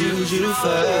will choose you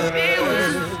first.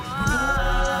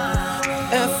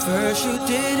 At first you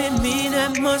didn't mean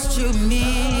that much to me,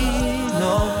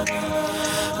 no.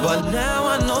 But now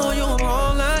I know you're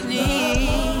all I need.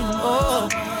 Oh,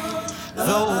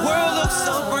 the world looks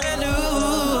so brand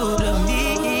new to me.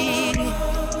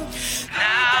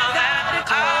 Now that the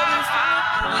cold is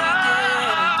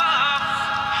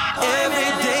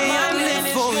every day I live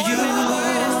for you,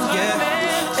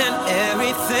 yeah. And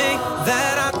everything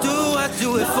that I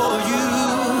do it for you.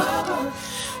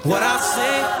 What I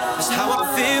say is how I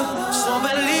feel, so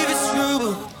believe it's true.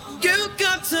 You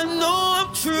got to know I'm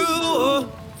true.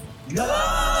 No.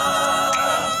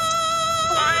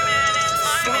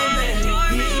 So many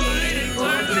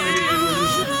people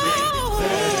use you,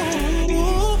 baby.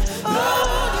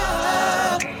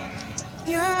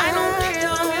 I don't care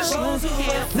how it's going to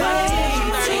get.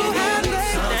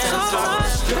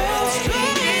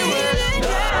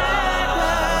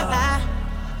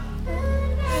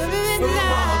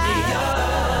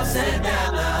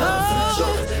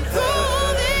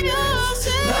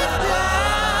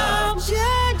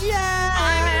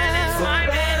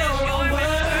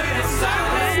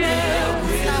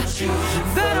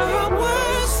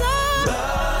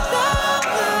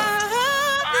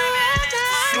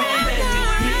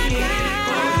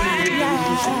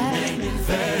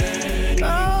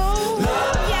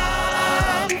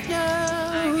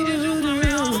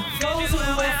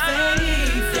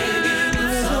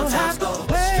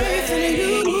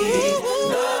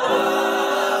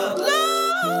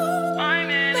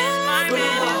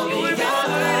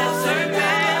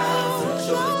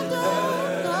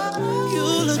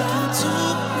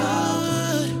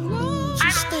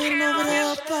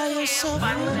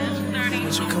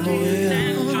 Come over here.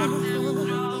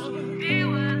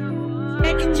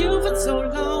 Making you for so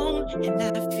long, and I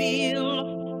feel,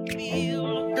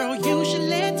 girl, you should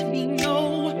let me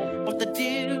know what the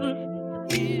deal.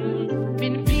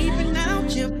 Been peeping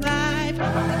out your life,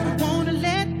 you wanna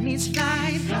let me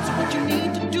slide. So what you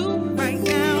need to do right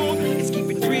now is keep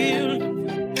it real.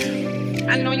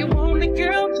 I know you want a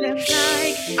girl just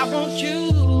like I want you.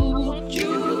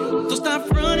 So stop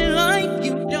running like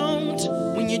you don't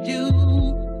when you do.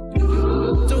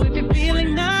 So if you're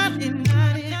feeling nothing,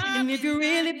 and if you're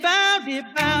really about it,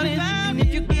 and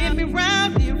if you get me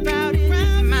round it,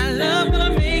 my love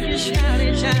will make you shout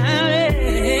it.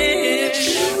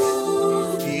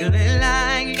 Feeling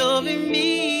like loving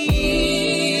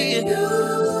me,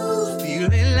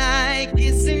 feeling like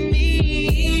kissing me.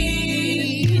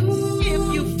 If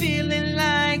you're feeling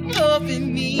like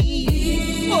loving me,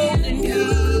 holding me,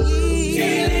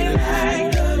 feeling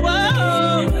like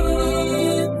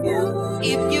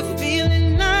if you're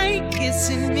feeling like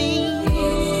kissing me,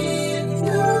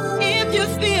 if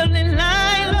you're feeling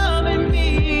like loving me,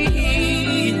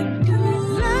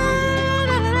 la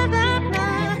la la la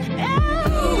la,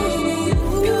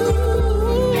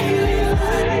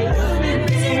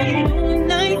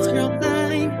 night's real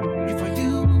time. If I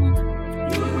do,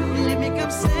 let me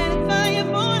come satisfy you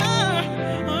for an hour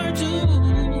or two.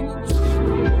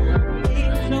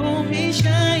 Don't be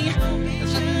shy,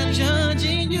 'cause I'm not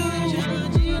judging you.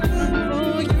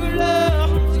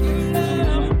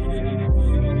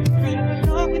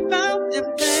 Talk about them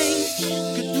things you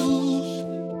could do,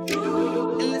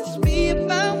 and let's be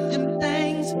about them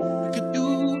things you could do.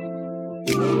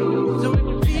 So if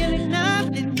you're feeling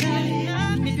nothing,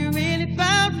 and if you're really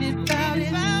about it,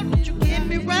 won't you get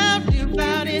me round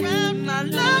about it? My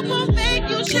love will make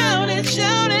you shout it.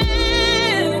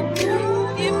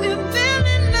 If you're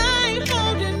feeling like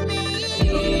holding me,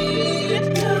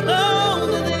 oh,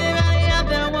 does anybody out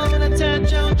there wanna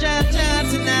touch your cha-cha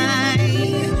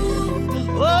tonight?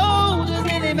 Oh, does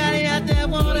anybody out there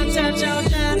wanna touch your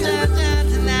cha-cha-cha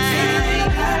tonight?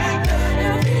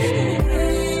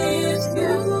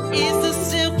 It's the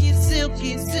silky,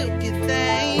 silky, silky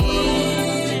thing.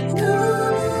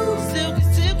 Silky,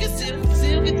 silky, silky,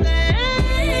 silky thing.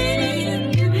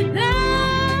 La,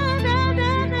 la,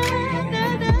 la, la, la,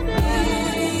 la, la.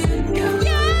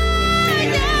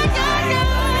 Yeah.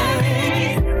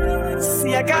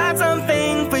 See, I got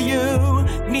something for you.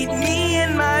 Meet me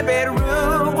in my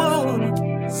bedroom,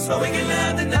 so we can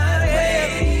love the night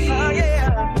away. Oh yeah,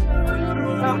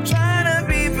 I'm trying to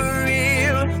be for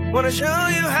real. Wanna show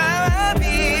you how I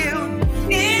feel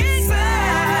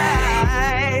inside,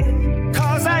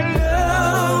 'cause I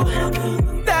know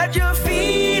that you're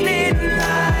feeling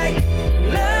like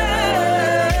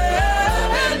love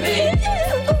me.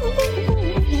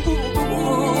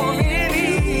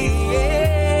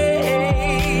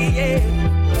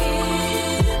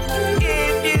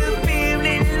 If you feel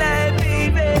it like,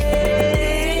 baby,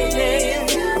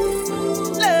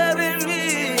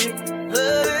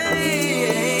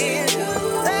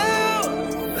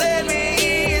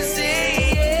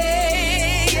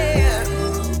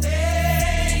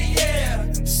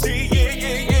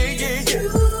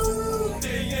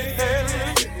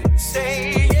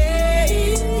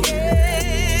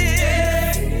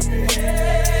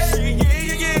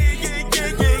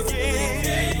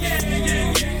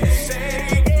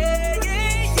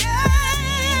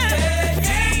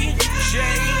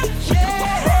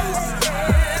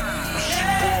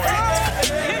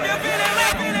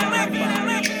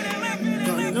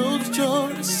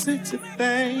 to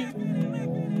thank.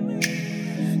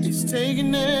 It's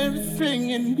taking everything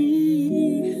in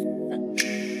me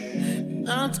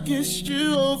not to get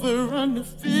you over on the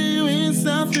feelings.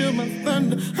 I feel my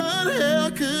thunder. How the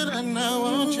hell could I not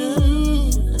want you?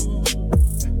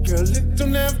 Girl, it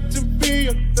don't have to be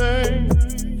a thing.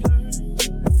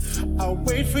 I'll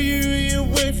wait for you, you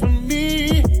wait for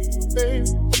me, babe.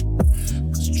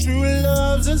 Cause true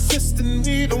love's a system,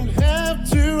 we don't have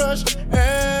to rush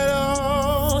at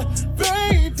all,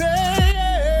 baby.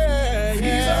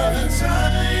 These are the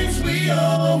times we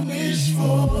all wish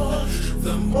for.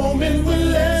 The moment will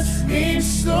last me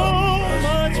so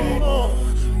much more.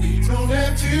 We don't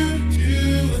have to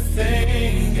do a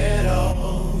thing at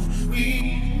all.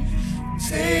 We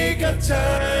take our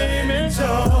time and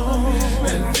talk.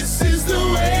 And this is the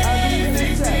way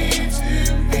things need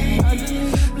to be.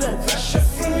 No pressure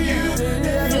from you,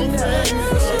 no pressure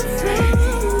from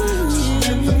me. Just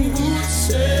let the mood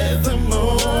set the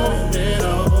moment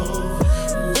off.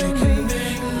 We can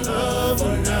make love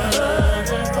or not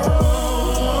at all.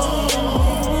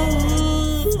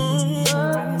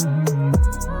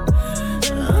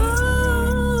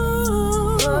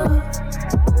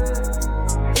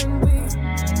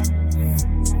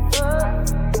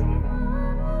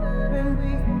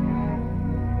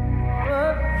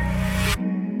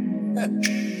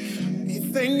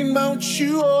 Thinking about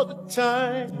you all the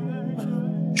time,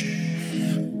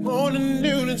 morning,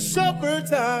 noon, and supper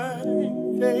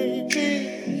time,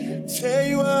 baby. Tear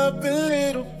you up in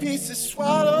little pieces,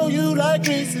 swallow you like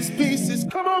Reese's Pieces.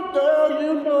 Come on, girl,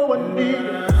 you know I need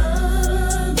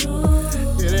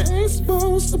it. It ain't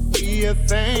supposed to be a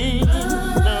thing.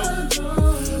 No,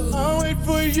 I'll wait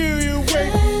for you, you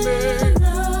wait for me.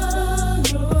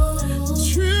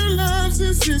 True love's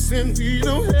insistent, we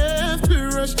don't have to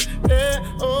rush. Yeah,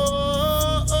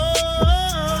 oh, oh,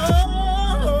 oh,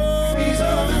 oh. These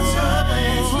are the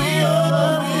times we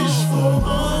all wish for.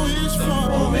 The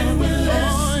moment will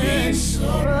last me so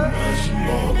much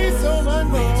more. We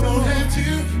don't have to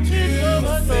do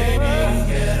a thing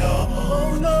at all.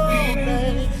 Oh, no,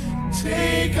 we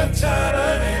take our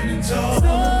time and talk.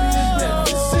 And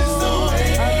this is the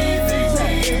way things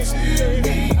need to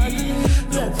be.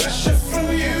 No pressure from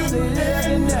you,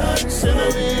 and none to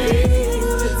me.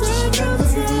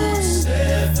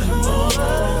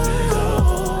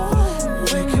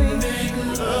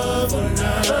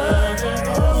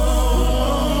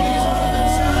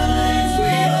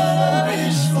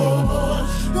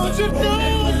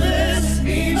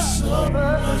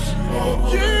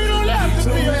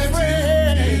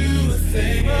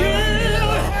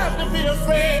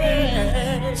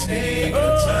 Take a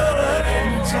time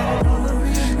and talk.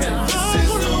 And this is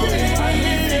the way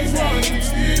things need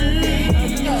to be.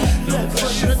 No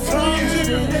pressure from you.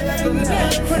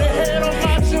 Put a head on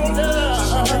my shoulder.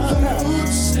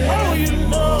 Oh, you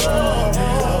know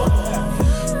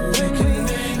we can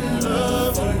make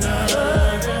love or not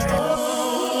at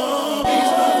all.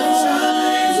 These are the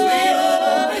times we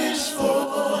all wish for.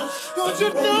 Don't you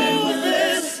know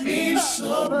this means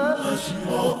so much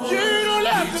more? You don't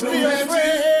have to be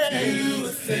afraid. You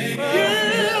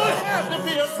don't have to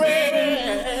be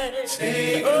afraid.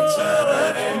 Take a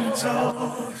time and talk.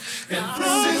 And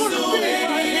this is the way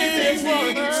things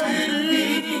need to be.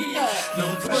 No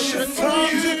pressure from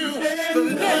you. Let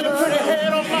me put a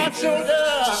head on my shoulder.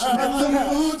 Just let the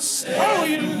mood set. Oh,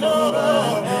 you know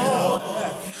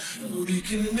we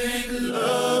can make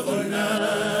love or not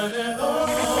at all.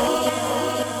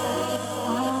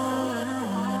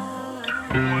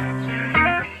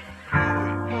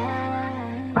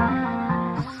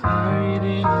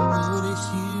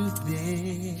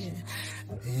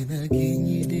 Again,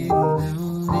 you didn't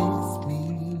notice me,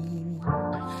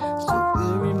 so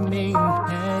we'll remain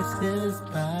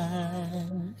passers-by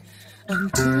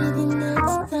until the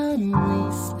next time we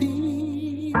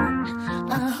speak. I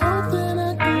hope that I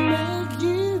can make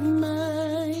you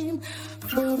mine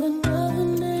for another.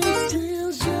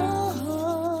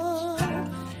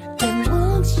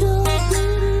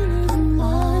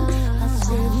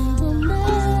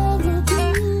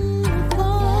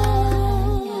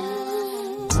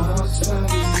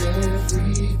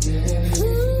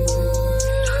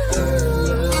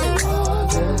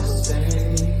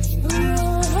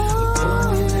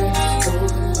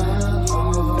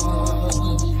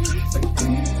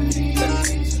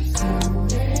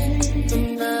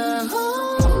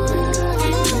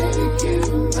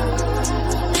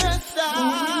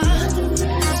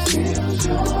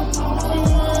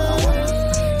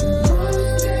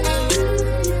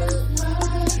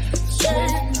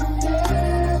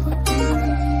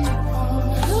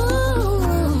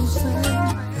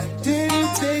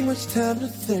 time to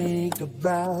think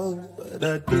about, but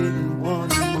I didn't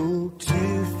want to move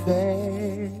too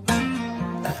fast.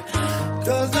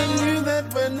 'Cause I knew that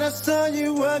when I saw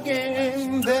you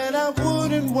again, that I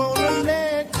wouldn't want to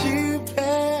let you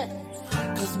pass.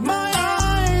 'Cause my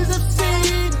eyes have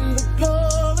seen the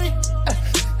glory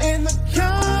and the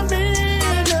coming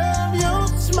of your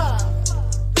smile.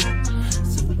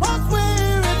 So what's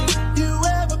where if you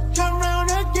ever come round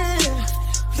again,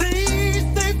 please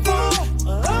stay for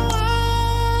a while.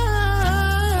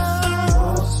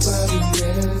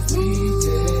 Every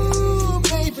day,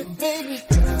 baby, baby.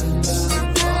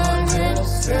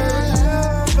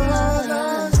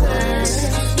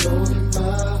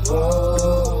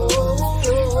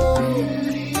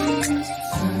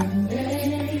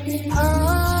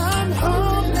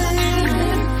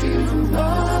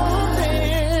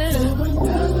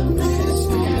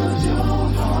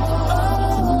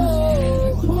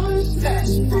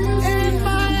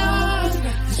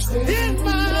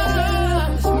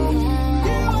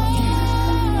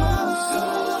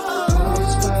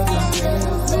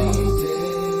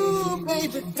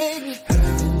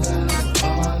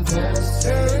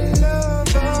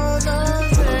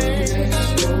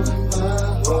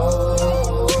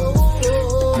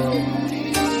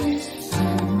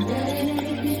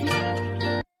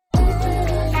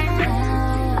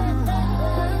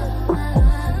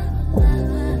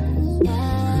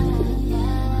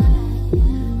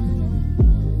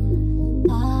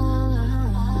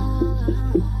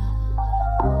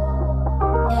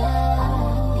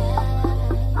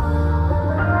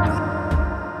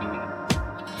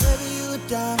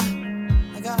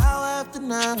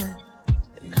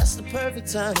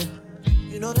 Time.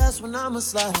 You know that's when I'ma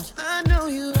slide. I know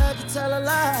you had to tell a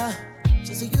lie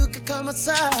just so you could come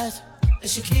outside. And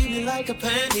she keep me like a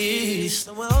panty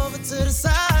somewhere over to the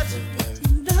side.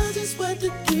 You know just what to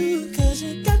do, 'cause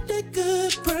you got that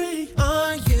good brain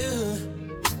on you.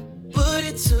 Put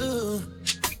it to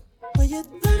when you're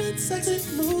learning sexy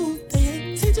move, they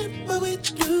ain't teaching what we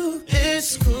do in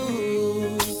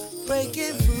school.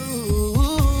 Breaking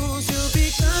rules, you'll be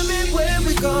coming where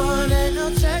we going. Ain't no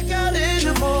checkout in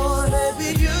the morning. Baby,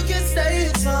 you can stay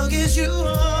as long as you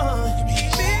want.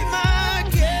 Be my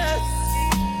guest.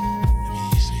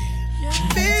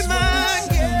 Be my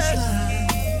guest.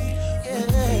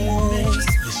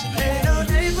 Yeah. Ain't no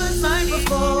neighbors like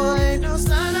before. Ain't no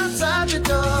sign outside the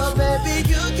door. Baby,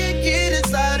 you can get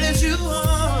inside as you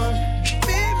want.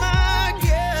 Be my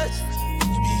guest.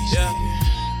 Yeah.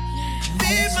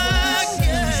 Be my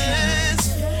guest.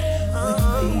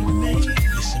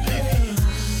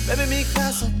 Baby, mi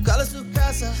casa, call us to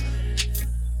casa.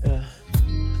 Yeah.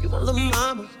 You want little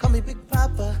mama, call me Big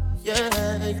Papa. Yeah,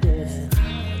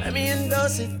 yeah. Let me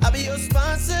endorse it, I'll be your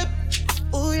sponsor.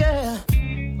 Ooh, yeah.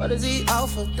 What does he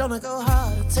offer? Don't I go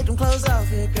hard? Take them clothes off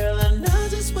here, girl. I know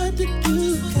just what to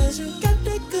do, 'cause you got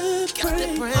that good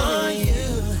brain on you.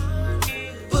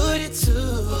 Put it to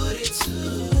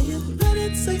when you let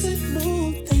it sexy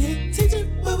move, they ain't teaching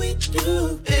what we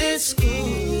do in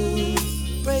school.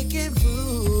 Breaking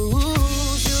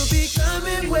rules, you'll be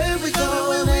coming where we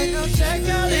going. Ain't no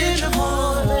checkout in the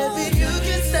morning. Baby, you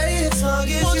can stay as long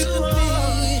as you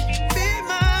want. Be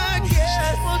my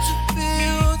guest. Won't you be?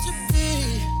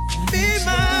 Be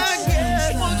my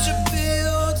guest. Won't you be?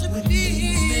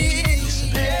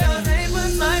 Yeah,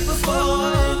 neighbors like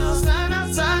before. Ain't no sign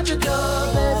outside the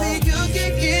door. Baby, you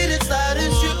can get inside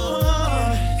as you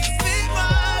want. Be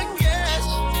my guest.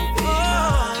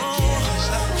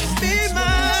 Be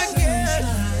my guest.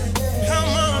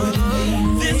 Come on.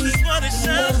 This is what it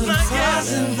sounds like.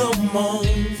 In the moon,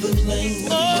 the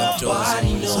lane of your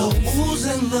body, no oohs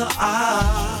in the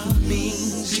eye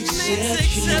means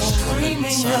exceptional.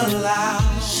 Screaming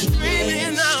aloud,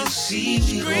 screaming out,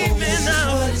 screaming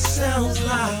out. What it sounds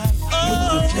like. You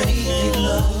make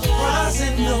love,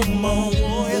 rising no more. The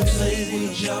lane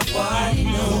with your body,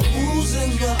 no oohs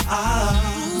in the eye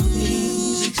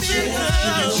means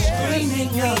exceptional.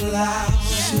 Screaming aloud,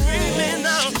 screaming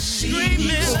out,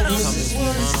 screaming out. This is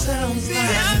what it sounds like.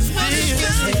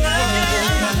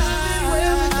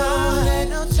 Where we going? Ain't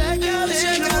no checkout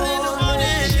in the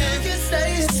morning. You can stay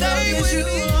as long as you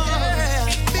want.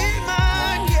 Be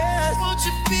my guest. Won't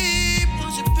you be?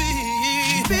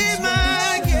 Be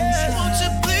my guest. Won't you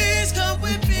please come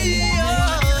with me? Oh,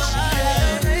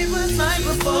 yeah. Neighbors like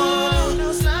before.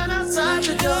 No sign outside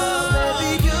the door.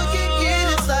 Baby, you can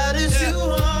get inside as you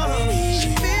want.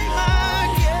 Be my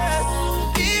guest.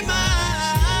 Be my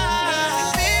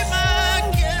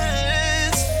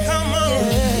guest. Come on.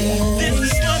 This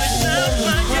is what it sounds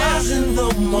like. Rising the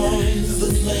moon, the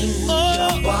lane with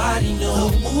your body, no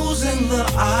oohs in the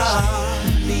eye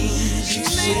means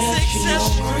exceptional.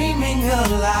 Screaming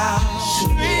aloud,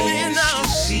 screaming out,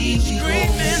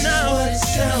 screaming out. What it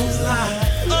sounds like.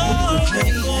 Oh,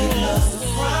 making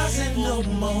love, rising no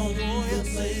more. The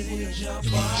lady jump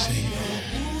by,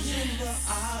 losing the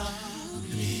eye. Let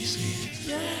me see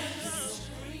it.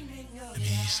 Let me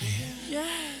see it.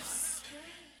 Yes.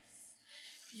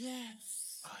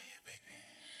 Yes. Oh yeah, baby.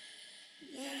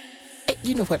 Hey,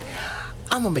 you know what?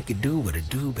 I'm gonna make it do what it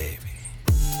do, baby.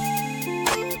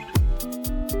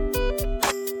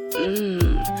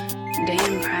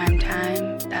 Damn prime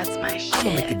time, that's my shit. I'm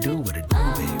gonna make it do what it do,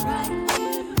 baby.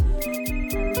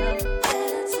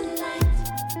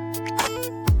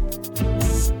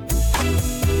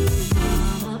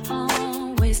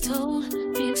 Always told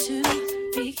me to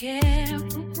be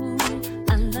careful who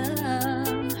I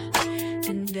love,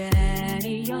 and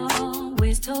Daddy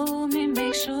always told me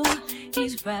make sure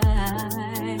he's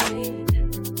right.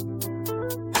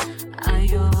 I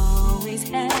always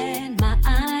had my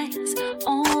eyes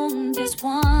on this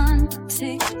one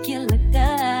particular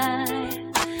guy.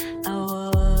 I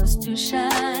was too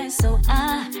shy, so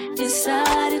I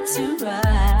decided to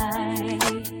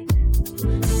write.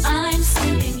 I'm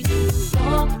sending you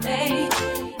your page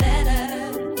letter,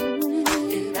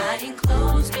 and I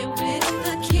enclosed it with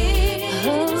a kiss.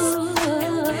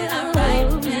 And when I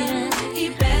write it, he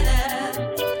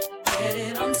better get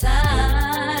it on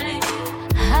time.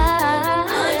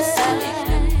 I'm sending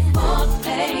you your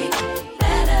page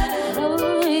letter,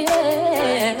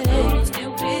 enclosed it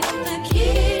with a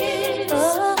kiss.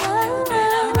 And when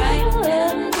I write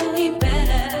it, he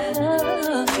better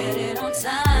get it on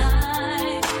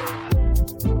time.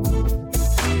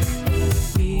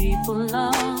 People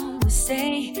always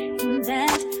say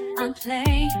that I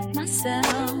play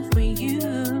myself for you.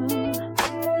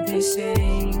 They say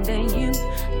that you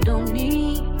don't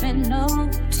even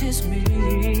notice me.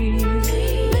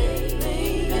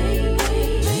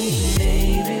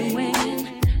 Baby, when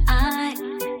I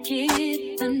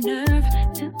get the nerve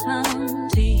to come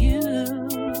to you,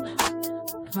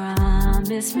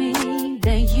 promise me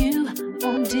that you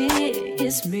won't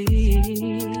diss me.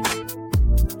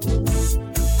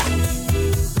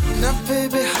 Now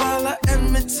baby, holla at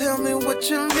me, tell me what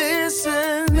you're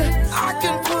missing. I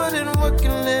can put in work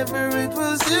in every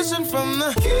position, from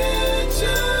the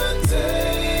kitchen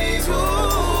table to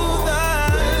the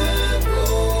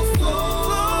bedroom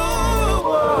floor.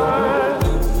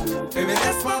 Baby,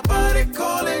 that's my body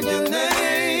calling your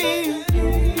name,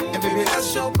 and baby,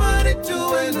 that's your body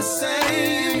doing the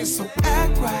same. So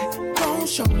act right, don't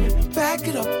show me, back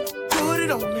it up, put it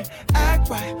on me. Act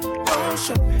right, don't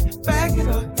show me, back it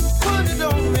up. Put it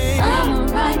on me. I'ma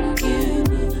write you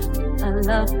a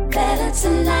love letter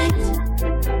tonight.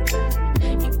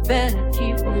 You better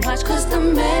keep a watch, 'cause the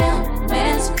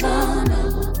mailman's coming.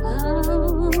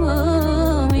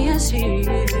 Oh, yes, he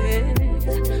is.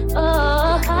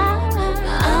 Oh,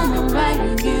 I'ma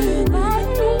write you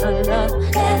a love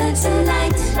letter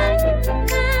tonight.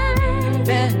 You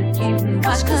better keep a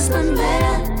watch, 'cause the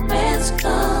mailman's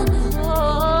coming.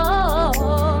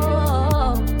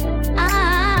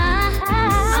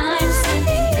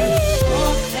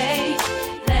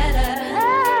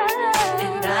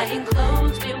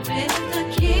 Enclosed it with a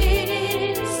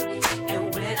kiss, and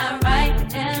when I write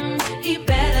him, he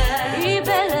better get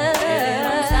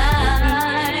on time.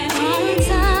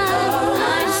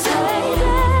 I'm sending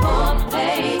you a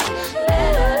page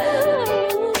letter,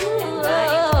 and I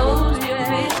enclosed it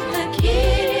with a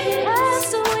kiss,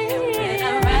 and when I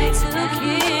write to the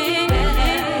kid,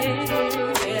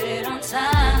 get it on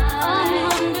time.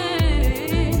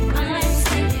 I'm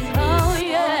sending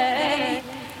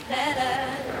letter,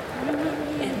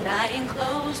 and I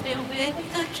enclosed it with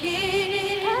a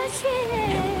kiss.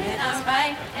 And when I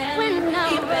write him,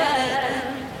 he better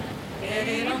get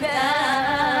it on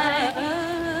time.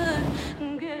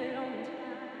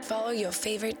 Follow your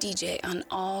favorite DJ on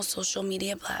all social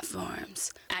media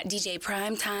platforms at DJ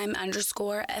PrimeTime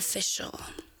 _official.